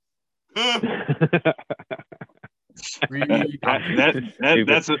fuck? That's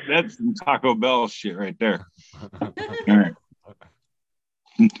some Taco Bell shit right there. All right.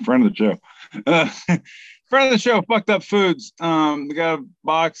 Friend of the show. Friend of the show, Fucked Up Foods. We got a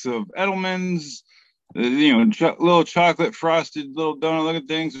box of Edelman's, little chocolate frosted little donut looking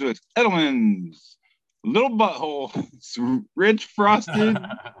things. So it's Edelman's little butthole. It's rich frosted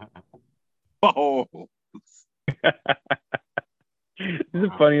butthole. This is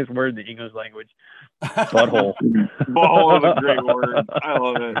the funniest word in the English language. Butthole. Butthole is a great word. I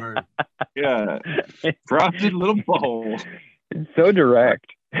love it. Yeah. Frosted little butthole. It's so direct.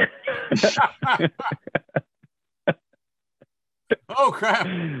 Oh, crap.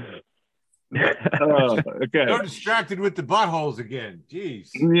 Okay. So distracted with the buttholes again.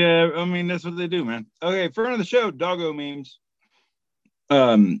 Jeez. Yeah, I mean, that's what they do, man. Okay, friend of the show, Doggo Memes.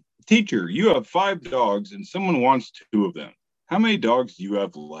 Teacher, you have 5 dogs and someone wants 2 of them. How many dogs do you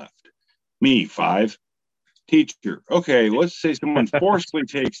have left? Me, 5. Teacher, okay, let's say someone forcefully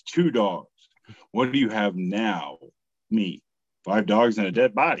takes 2 dogs. What do you have now? Me, 5 dogs and a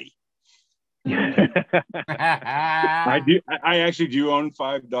dead body. I actually do own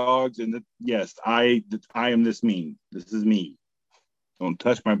 5 dogs, and yes, I am this mean. This is me. Don't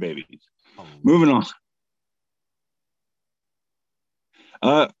touch my babies. Moving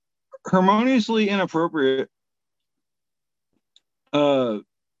on. Harmoniously inappropriate.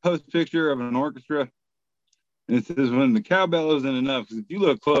 Post picture of an orchestra. And it says, when the cowbell isn't enough, because if you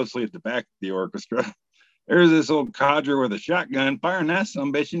look closely at the back of the orchestra, there's this old codger with a shotgun firing that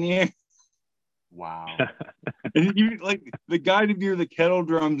some bitch in the air. Wow. And you, like, the guy to do the kettle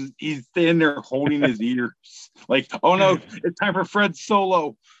drums, he's standing there holding his ears. Like, oh no, it's time for Fred's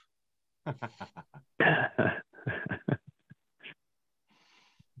solo.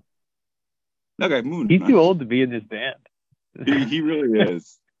 Okay, moving He's on. too old to be in this band. He really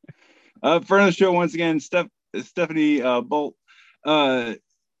is. Friend of the show, once again, Stephanie Bolt. Phone,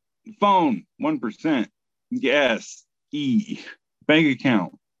 1%. Gas, E. Bank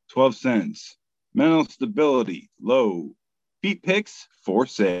account, 12 cents. Mental stability, low. Feet pics, for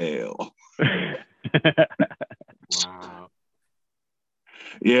sale. Wow.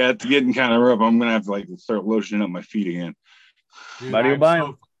 Yeah, it's getting kind of rough. I'm going to have to start lotioning up my feet again. Dude, Buddy,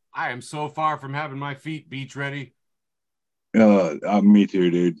 I am so far from having my feet beach ready. Me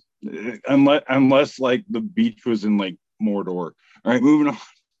too, dude. Unless like the beach was in like Mordor. All right, moving on.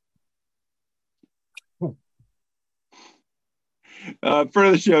 Friend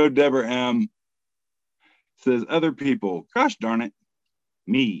of the show, Deborah M. says, other people, gosh darn it,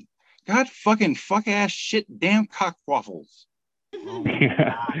 me. God fucking fuck ass shit damn cock waffles. Oh my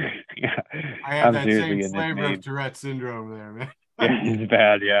God. Yeah. I have that seriously same getting this flavor of made. Tourette syndrome there, man. It's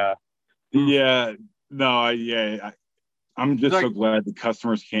bad, yeah. Yeah, no, I'm just Like- so glad the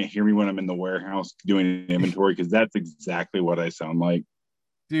customers can't hear me when I'm in the warehouse doing inventory, because that's exactly what I sound like.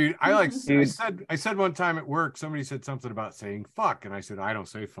 Dude, Dude. I said one time at work, somebody said something about saying fuck, and I said, I don't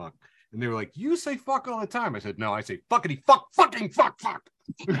say fuck. And they were like, "You say fuck all the time." I said, "No, I say fuckity fuck, fucking fuck, fuck."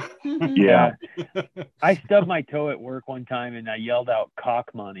 Yeah. I stubbed my toe at work one time and I yelled out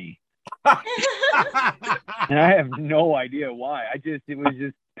cock money. And I have no idea why. It was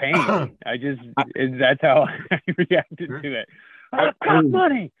just pain. That's how I reacted to it. Cock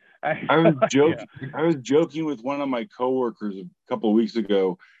money. I was joking with one of my coworkers a couple of weeks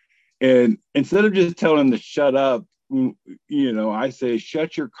ago, and instead of just telling him to shut up, I say,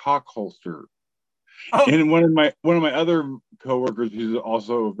 "Shut your cock holster." Oh. And one of my other coworkers, who's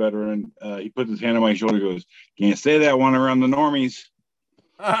also a veteran, he puts his hand on my shoulder, goes, "Can't say that one around the normies."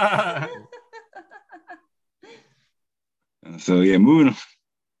 So yeah, moving on.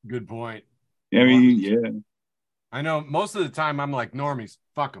 Good point. I mean, yeah. I know most of the time I'm like, normies,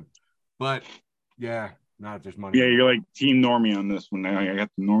 fuck them. But yeah, not if there's money. Yeah, you're like team normie on this one. Now I got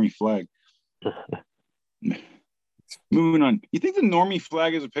the normie flag. Moving on. You think the normie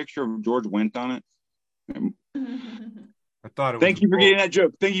flag is a picture of George Wendt on it? I thought it was. Thank you for getting that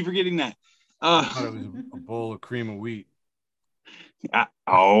joke. Thank you for getting that. I thought it was a bowl of cream of wheat.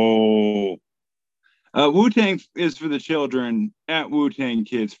 Wu-Tang is for the children at Wu-Tang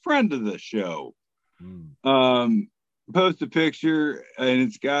Kids, friend of the show. Post a picture and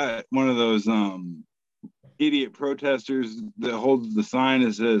it's got one of those idiot protesters that holds the sign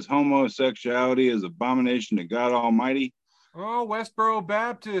that says homosexuality is abomination to God Almighty. Oh, Westboro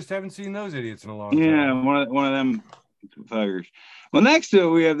Baptist. Haven't seen those idiots in a long time. Yeah, one of them thuggers. Well, next to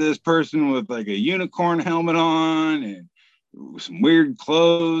it, we have this person with like a unicorn helmet on and some weird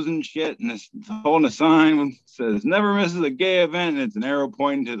clothes and shit, and it's holding a sign that says "Never misses a gay event," and it's an arrow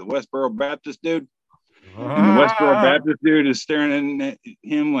pointing to the Westboro Baptist dude. And the Westboro Baptist dude is staring at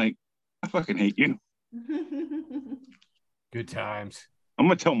him like, "I fucking hate you." Good times. I'm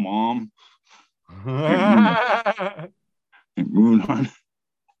gonna tell mom. Moving on.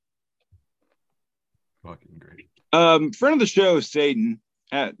 Fucking great. Friend of the show, Satan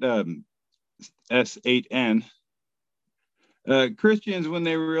at S8N. Christians, when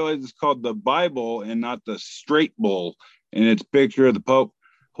they realize it's called the Bible and not the straight bull, and it's a picture of the Pope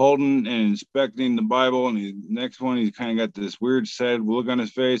holding and inspecting the Bible, and the next one he's kind of got this weird sad look on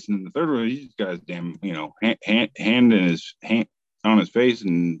his face, and the third one he's got his damn hand in his hand on his face,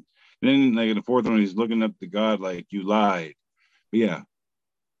 and then like the fourth one he's looking up to God like, "You lied." But yeah,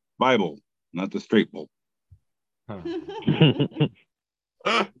 Bible, not the straight bull. And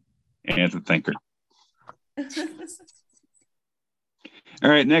it's a thinker. All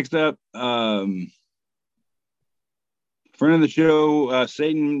right, next up, friend of the show,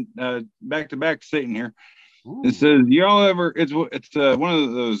 Satan, back to back Satan here. Ooh. It says, y'all ever? It's one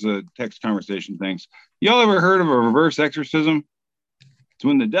of those text conversation things. Y'all ever heard of a reverse exorcism? It's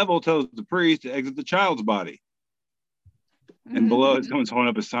when the devil tells the priest to exit the child's body. And below it, someone's holding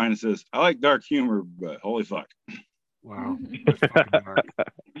up a sign that says, "I like dark humor, but holy fuck." Wow, that's fucking dark.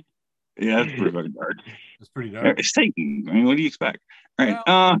 Yeah, that's pretty fucking dark. That's pretty dark. It's Satan. I mean, what do you expect? All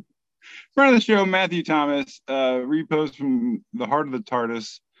right. Friend of the show, Matthew Thomas, repost from the Heart of the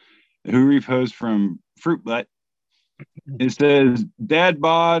TARDIS, who repost from Fruit Butt. It says, "Dad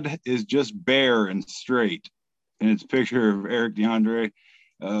bod is just bare and straight." And it's a picture of Eric DeAndre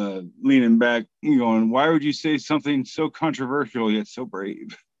leaning back, going, "Why would you say something so controversial yet so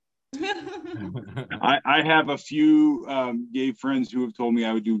brave?" I have a few gay friends who have told me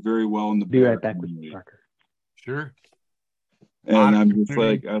I would do very well in the be right back with Parker. Sure. And I'm just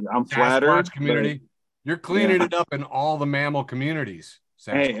like, I'm flattered. Community. You're cleaning it up in all the mammal communities.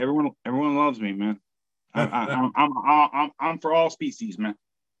 Sasquatch. Hey, everyone loves me, man. I'm for all species, man.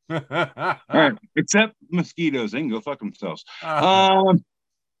 All right, except mosquitoes. They can go fuck themselves.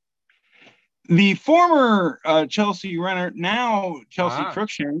 The former Chelsea Renner, now Chelsea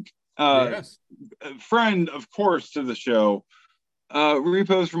Cruikshank, yes, friend, of course, to the show,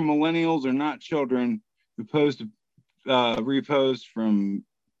 repost from Millennials Are Not Children, who posted repost from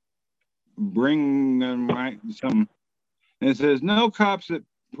Bring something, and it says, "No cops at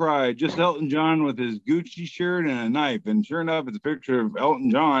Pride, just Elton John with his Gucci shirt and a knife." And sure enough, it's a picture of Elton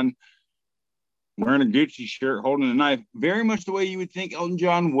John wearing a Gucci shirt, holding a knife, very much the way you would think Elton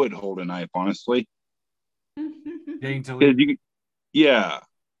John would hold a knife, honestly. Yeah.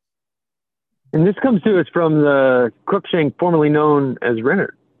 And this comes to us from the Cruikshank, formerly known as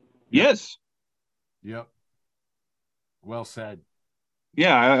Renner. Yes. Yep. Well said.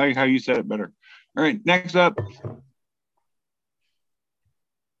 Yeah, I like how you said it better. All right, next up.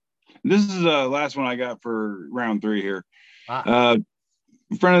 This is the last one I got for round 3 here.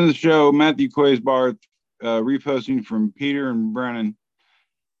 Friend of the show, Matthew Quaysbarth, reposting from Peter and Brennan.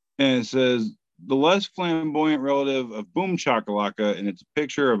 And it says, the less flamboyant relative of Boom Chakalaka, and it's a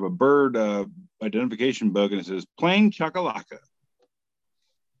picture of a bird identification book, and it says plain Chakalaka.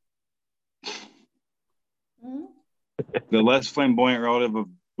 Hmm? The less flamboyant relative of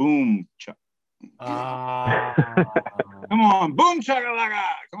Boom Chak. Come on, Boom Chakalaka!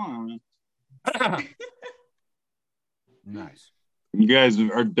 Come on. Nice. You guys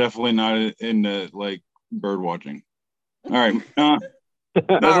are definitely not into like bird watching. All right.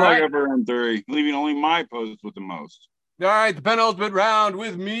 That's all I got for round 3, leaving only my post with the most. All right, the penultimate round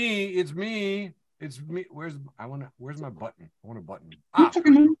with me. It's me. Where's my button? I want a button.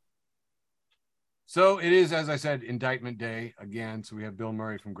 So it is, as I said, Indictment Day again. So we have Bill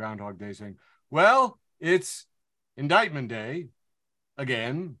Murray from Groundhog Day saying, well, it's Indictment Day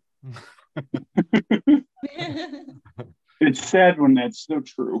again. It's sad when that's so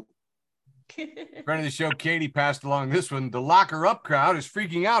true. Friend of the show, Katie, passed along this one. The lock her up crowd is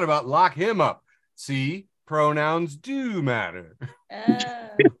freaking out about lock him up. See, pronouns do matter.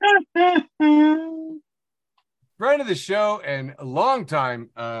 Friend of the show and a long time,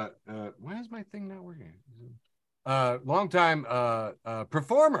 why is my thing not working? Long time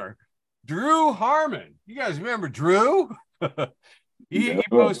performer, Drew Harmon. You guys remember Drew? He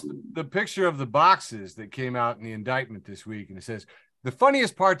posted the picture of the boxes that came out in the indictment this week, and it says, the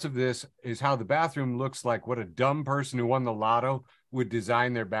funniest parts of this is how the bathroom looks like what a dumb person who won the lotto would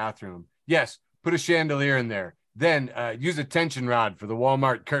design their bathroom. Yes, put a chandelier in there. Then use a tension rod for the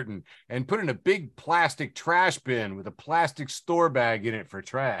Walmart curtain and put in a big plastic trash bin with a plastic store bag in it for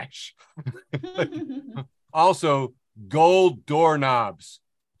trash. Also, gold doorknobs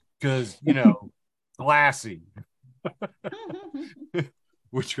because, classy.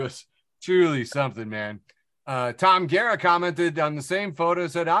 Which was truly something, man. Tom Guerra commented on the same photo,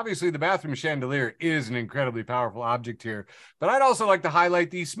 said, obviously the bathroom chandelier is an incredibly powerful object here, but I'd also like to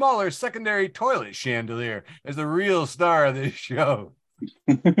highlight the smaller secondary toilet chandelier as the real star of this show.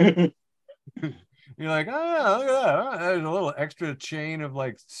 You're like, oh, look at that. There's a little extra chain of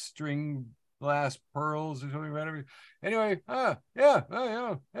like string glass pearls or something, whatever. Anyway, yeah.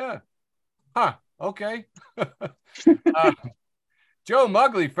 Huh, okay. Joe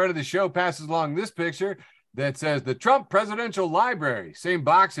Mugley, friend of the show, passes along this picture that says the Trump Presidential Library. Same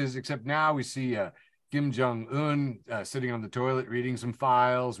boxes, except now we see Kim Jong-un sitting on the toilet reading some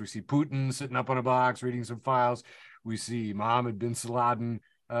files. We see Putin sitting up on a box reading some files. We see Mohammed bin Laden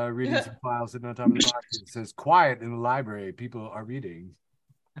reading some files sitting on top of the box. It says, quiet in the library. People are reading.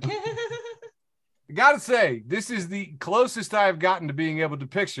 I gotta say, this is the closest I've gotten to being able to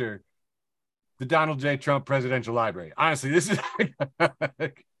picture the Donald J. Trump Presidential Library. Honestly, this is, I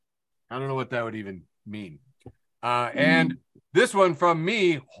don't know what that would even mean. And this one from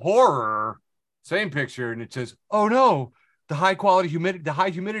me, horror, same picture, and it says, oh no, the high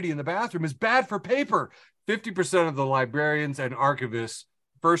humidity in the bathroom is bad for paper. 50% of the librarians and archivists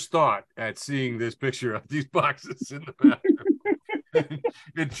first thought at seeing this picture of these boxes in the bathroom.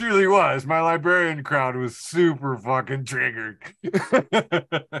 It truly was. My librarian crowd was super fucking triggered.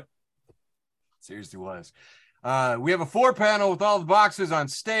 Seriously was. We have a 4-panel with all the boxes on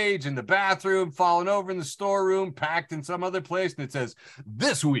stage in the bathroom, falling over in the storeroom, packed in some other place, and it says,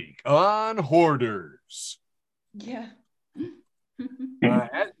 this week on Hoarders. Yeah.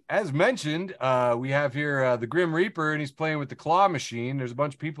 As mentioned, we have here the Grim Reaper, and he's playing with the claw machine. There's a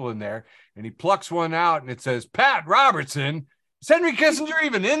bunch of people in there, and he plucks one out, and it says, Pat Robertson. Is Henry Kissinger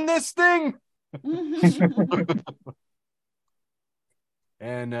even in this thing?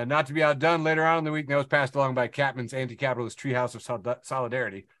 And not to be outdone, later on in the week, that was passed along by Catman's Anti-Capitalist Treehouse of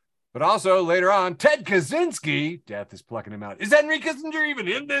Solidarity. But also later on, Ted Kaczynski, death is plucking him out. Is Henry Kissinger even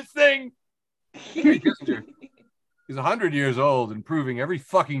in this thing? Henry Kissinger is 100 years old and proving every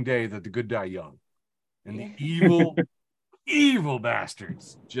fucking day that the good die young. And the evil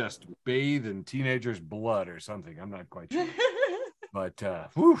bastards just bathe in teenagers' blood or something. I'm not quite sure. But,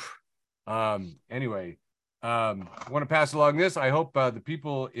 anyway, I want to pass along this. I hope the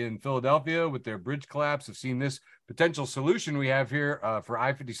people in Philadelphia with their bridge collapse have seen this potential solution we have here for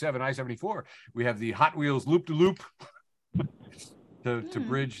I-57, I-74. We have the Hot Wheels loop-to-loop to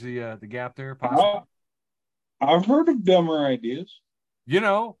bridge the gap there. Possibly. I've heard of dumber ideas.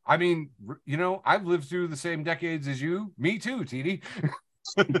 I've lived through the same decades as you. Me too, TD.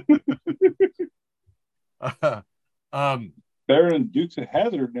 Better than Dukes of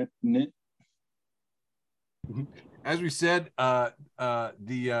Hazzard, isn't it? As we said,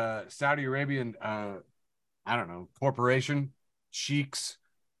 the Saudi Arabian, corporation, sheiks,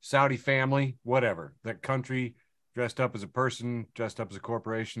 Saudi family, whatever, that country dressed up as a person, dressed up as a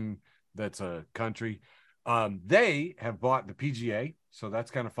corporation, that's a country. They have bought the PGA, so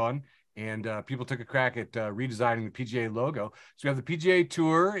that's kind of fun. And people took a crack at redesigning the PGA logo. So we have the PGA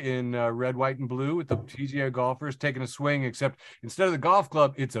Tour in red, white, and blue with the PGA golfers taking a swing, except instead of the golf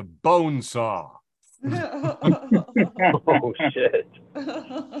club, it's a bone saw. Oh, shit.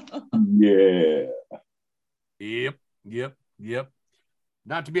 Yeah. Yep.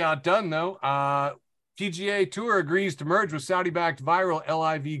 Not to be outdone, though. PGA Tour agrees to merge with Saudi-backed viral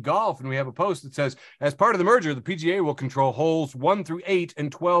LIV Golf, and we have a post that says, as part of the merger, the PGA will control holes 1 through 8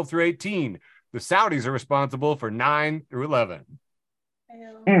 and 12 through 18. The Saudis are responsible for 9 through 11.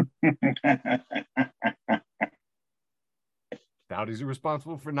 Saudis are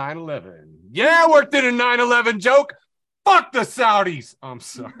responsible for 9/11. Yeah, worked in a 9/11 joke. Fuck the Saudis. I'm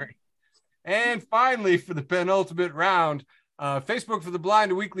sorry. And finally, for the penultimate round, Facebook for the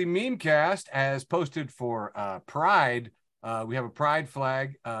Blind, a weekly memecast, has posted for Pride. We have a Pride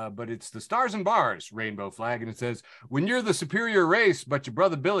flag, but it's the Stars and Bars rainbow flag, and it says, when you're the superior race, but your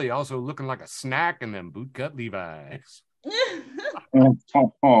brother Billy also looking like a snack in them bootcut Levi's.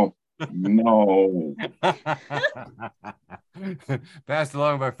 Oh, no. Passed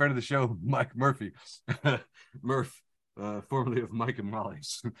along by a friend of the show, Mike Murphy. Murph. Formerly of Mike and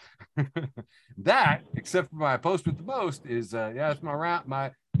Molly's. That, except for my post with the most, is it's my round,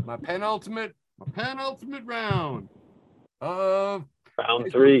 my penultimate round of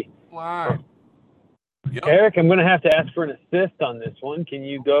round 3. Yep. Eric, I'm going to have to ask for an assist on this one. Can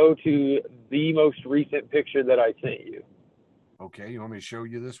you go to the most recent picture that I sent you? Okay, you want me to show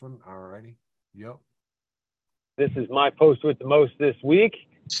you this one? Alrighty. Yep. This is my post with the most this week.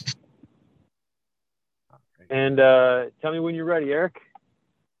 And tell me when you're ready, Eric.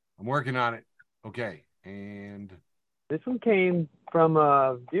 I'm working on it. Okay. And this one came from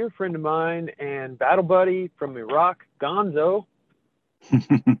a dear friend of mine and battle buddy from Iraq, Gonzo,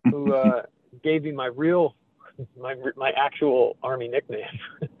 who gave me my actual Army nickname.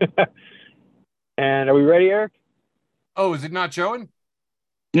 And are we ready, Eric? Oh, is it not showing?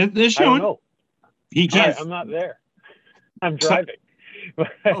 It's showing. I don't know. He can't. I'm not there. I'm driving.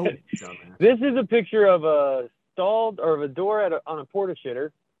 Oh, this is a picture of a stalled or of a door on a porta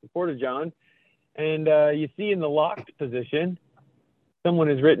shitter, a porta john, and you see in the locked position, someone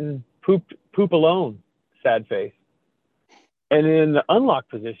has written "poop alone," sad face, and in the unlocked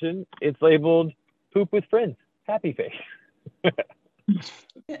position, it's labeled "poop with friends," happy face.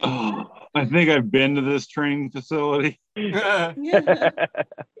 Oh, I think I've been to this training facility. And that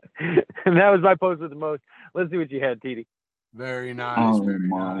was my post with the most. Let's see what you had, TD. Very nice. Oh, very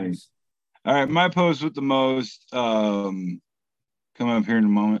my. nice. All right, my post with the most. Come up here in a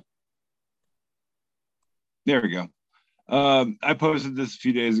moment. There we go. I posted this a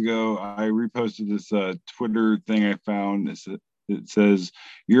few days ago. I reposted this Twitter thing I found. It says,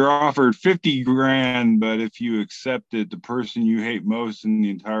 you're offered 50 grand, but if you accept it, the person you hate most in the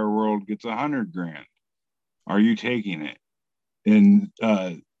entire world gets 100 grand. Are you taking it? And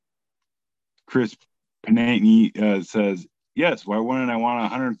Chris Panatney says, yes, why wouldn't I want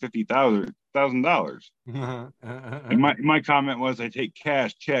 $150,000? And my comment was, I take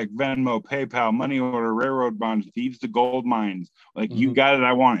cash, check, Venmo, PayPal, money order, railroad bonds, deeds to gold mines. Like, you got it,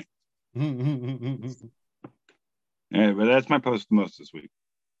 I want it. Yeah, but that's my post the most this week.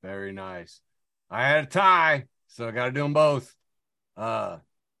 Very nice. I had a tie, so I got to do them both. Friend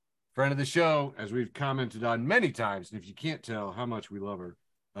of the show, as we've commented on many times, and if you can't tell how much we love her,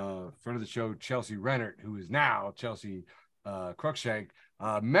 friend of the show, Chelsea Rennert, who is now Chelsea Cruikshank,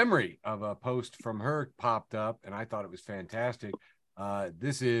 memory of a post from her popped up, and I thought it was fantastic.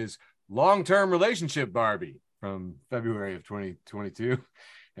 This is long-term relationship Barbie from February of 2022.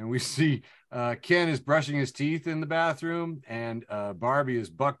 And we see Ken is brushing his teeth in the bathroom, and Barbie is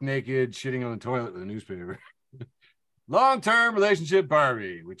buck naked, shitting on the toilet with a newspaper. Long-term relationship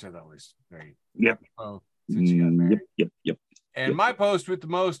Barbie, which I thought was very since she got married. Yep. And my post with the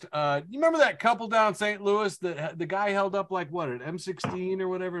most, you remember that couple down St. Louis that the guy held up like what, an M16 or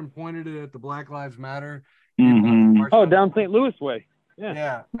whatever, and pointed it at the Black Lives Matter? Mm-hmm. Oh, down St. Louis way.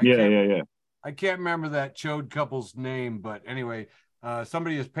 Yeah. Yeah. I can't remember that chode couple's name, but anyway,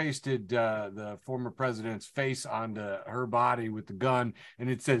 somebody has pasted the former president's face onto her body with the gun, and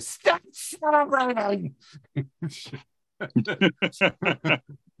it says, "Stop celebrating."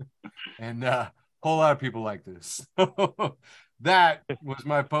 And a whole lot of people like this. That was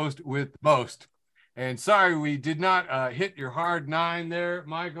my post with most. And sorry, we did not hit your hard 9 there,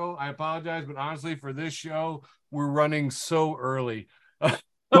 Michael. I apologize, but honestly, for this show, we're running so early.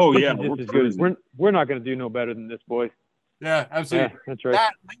 Oh yeah, we're not going to do no better than this, boys. Yeah, absolutely. Yeah, that's right.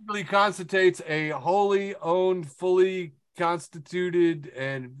 That legally constitutes a wholly owned, fully constituted,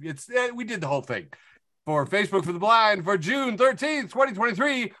 and we did the whole thing. For Facebook for the Blind for June 13th,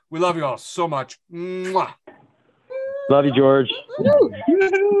 2023. We love you all so much. Mwah. Love you, George.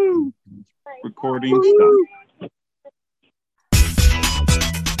 Woo-hoo. Recording stuff.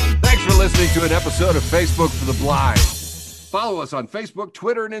 Thanks for listening to an episode of Facebook for the Blind. Follow us on Facebook,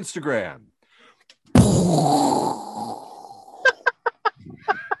 Twitter, and Instagram.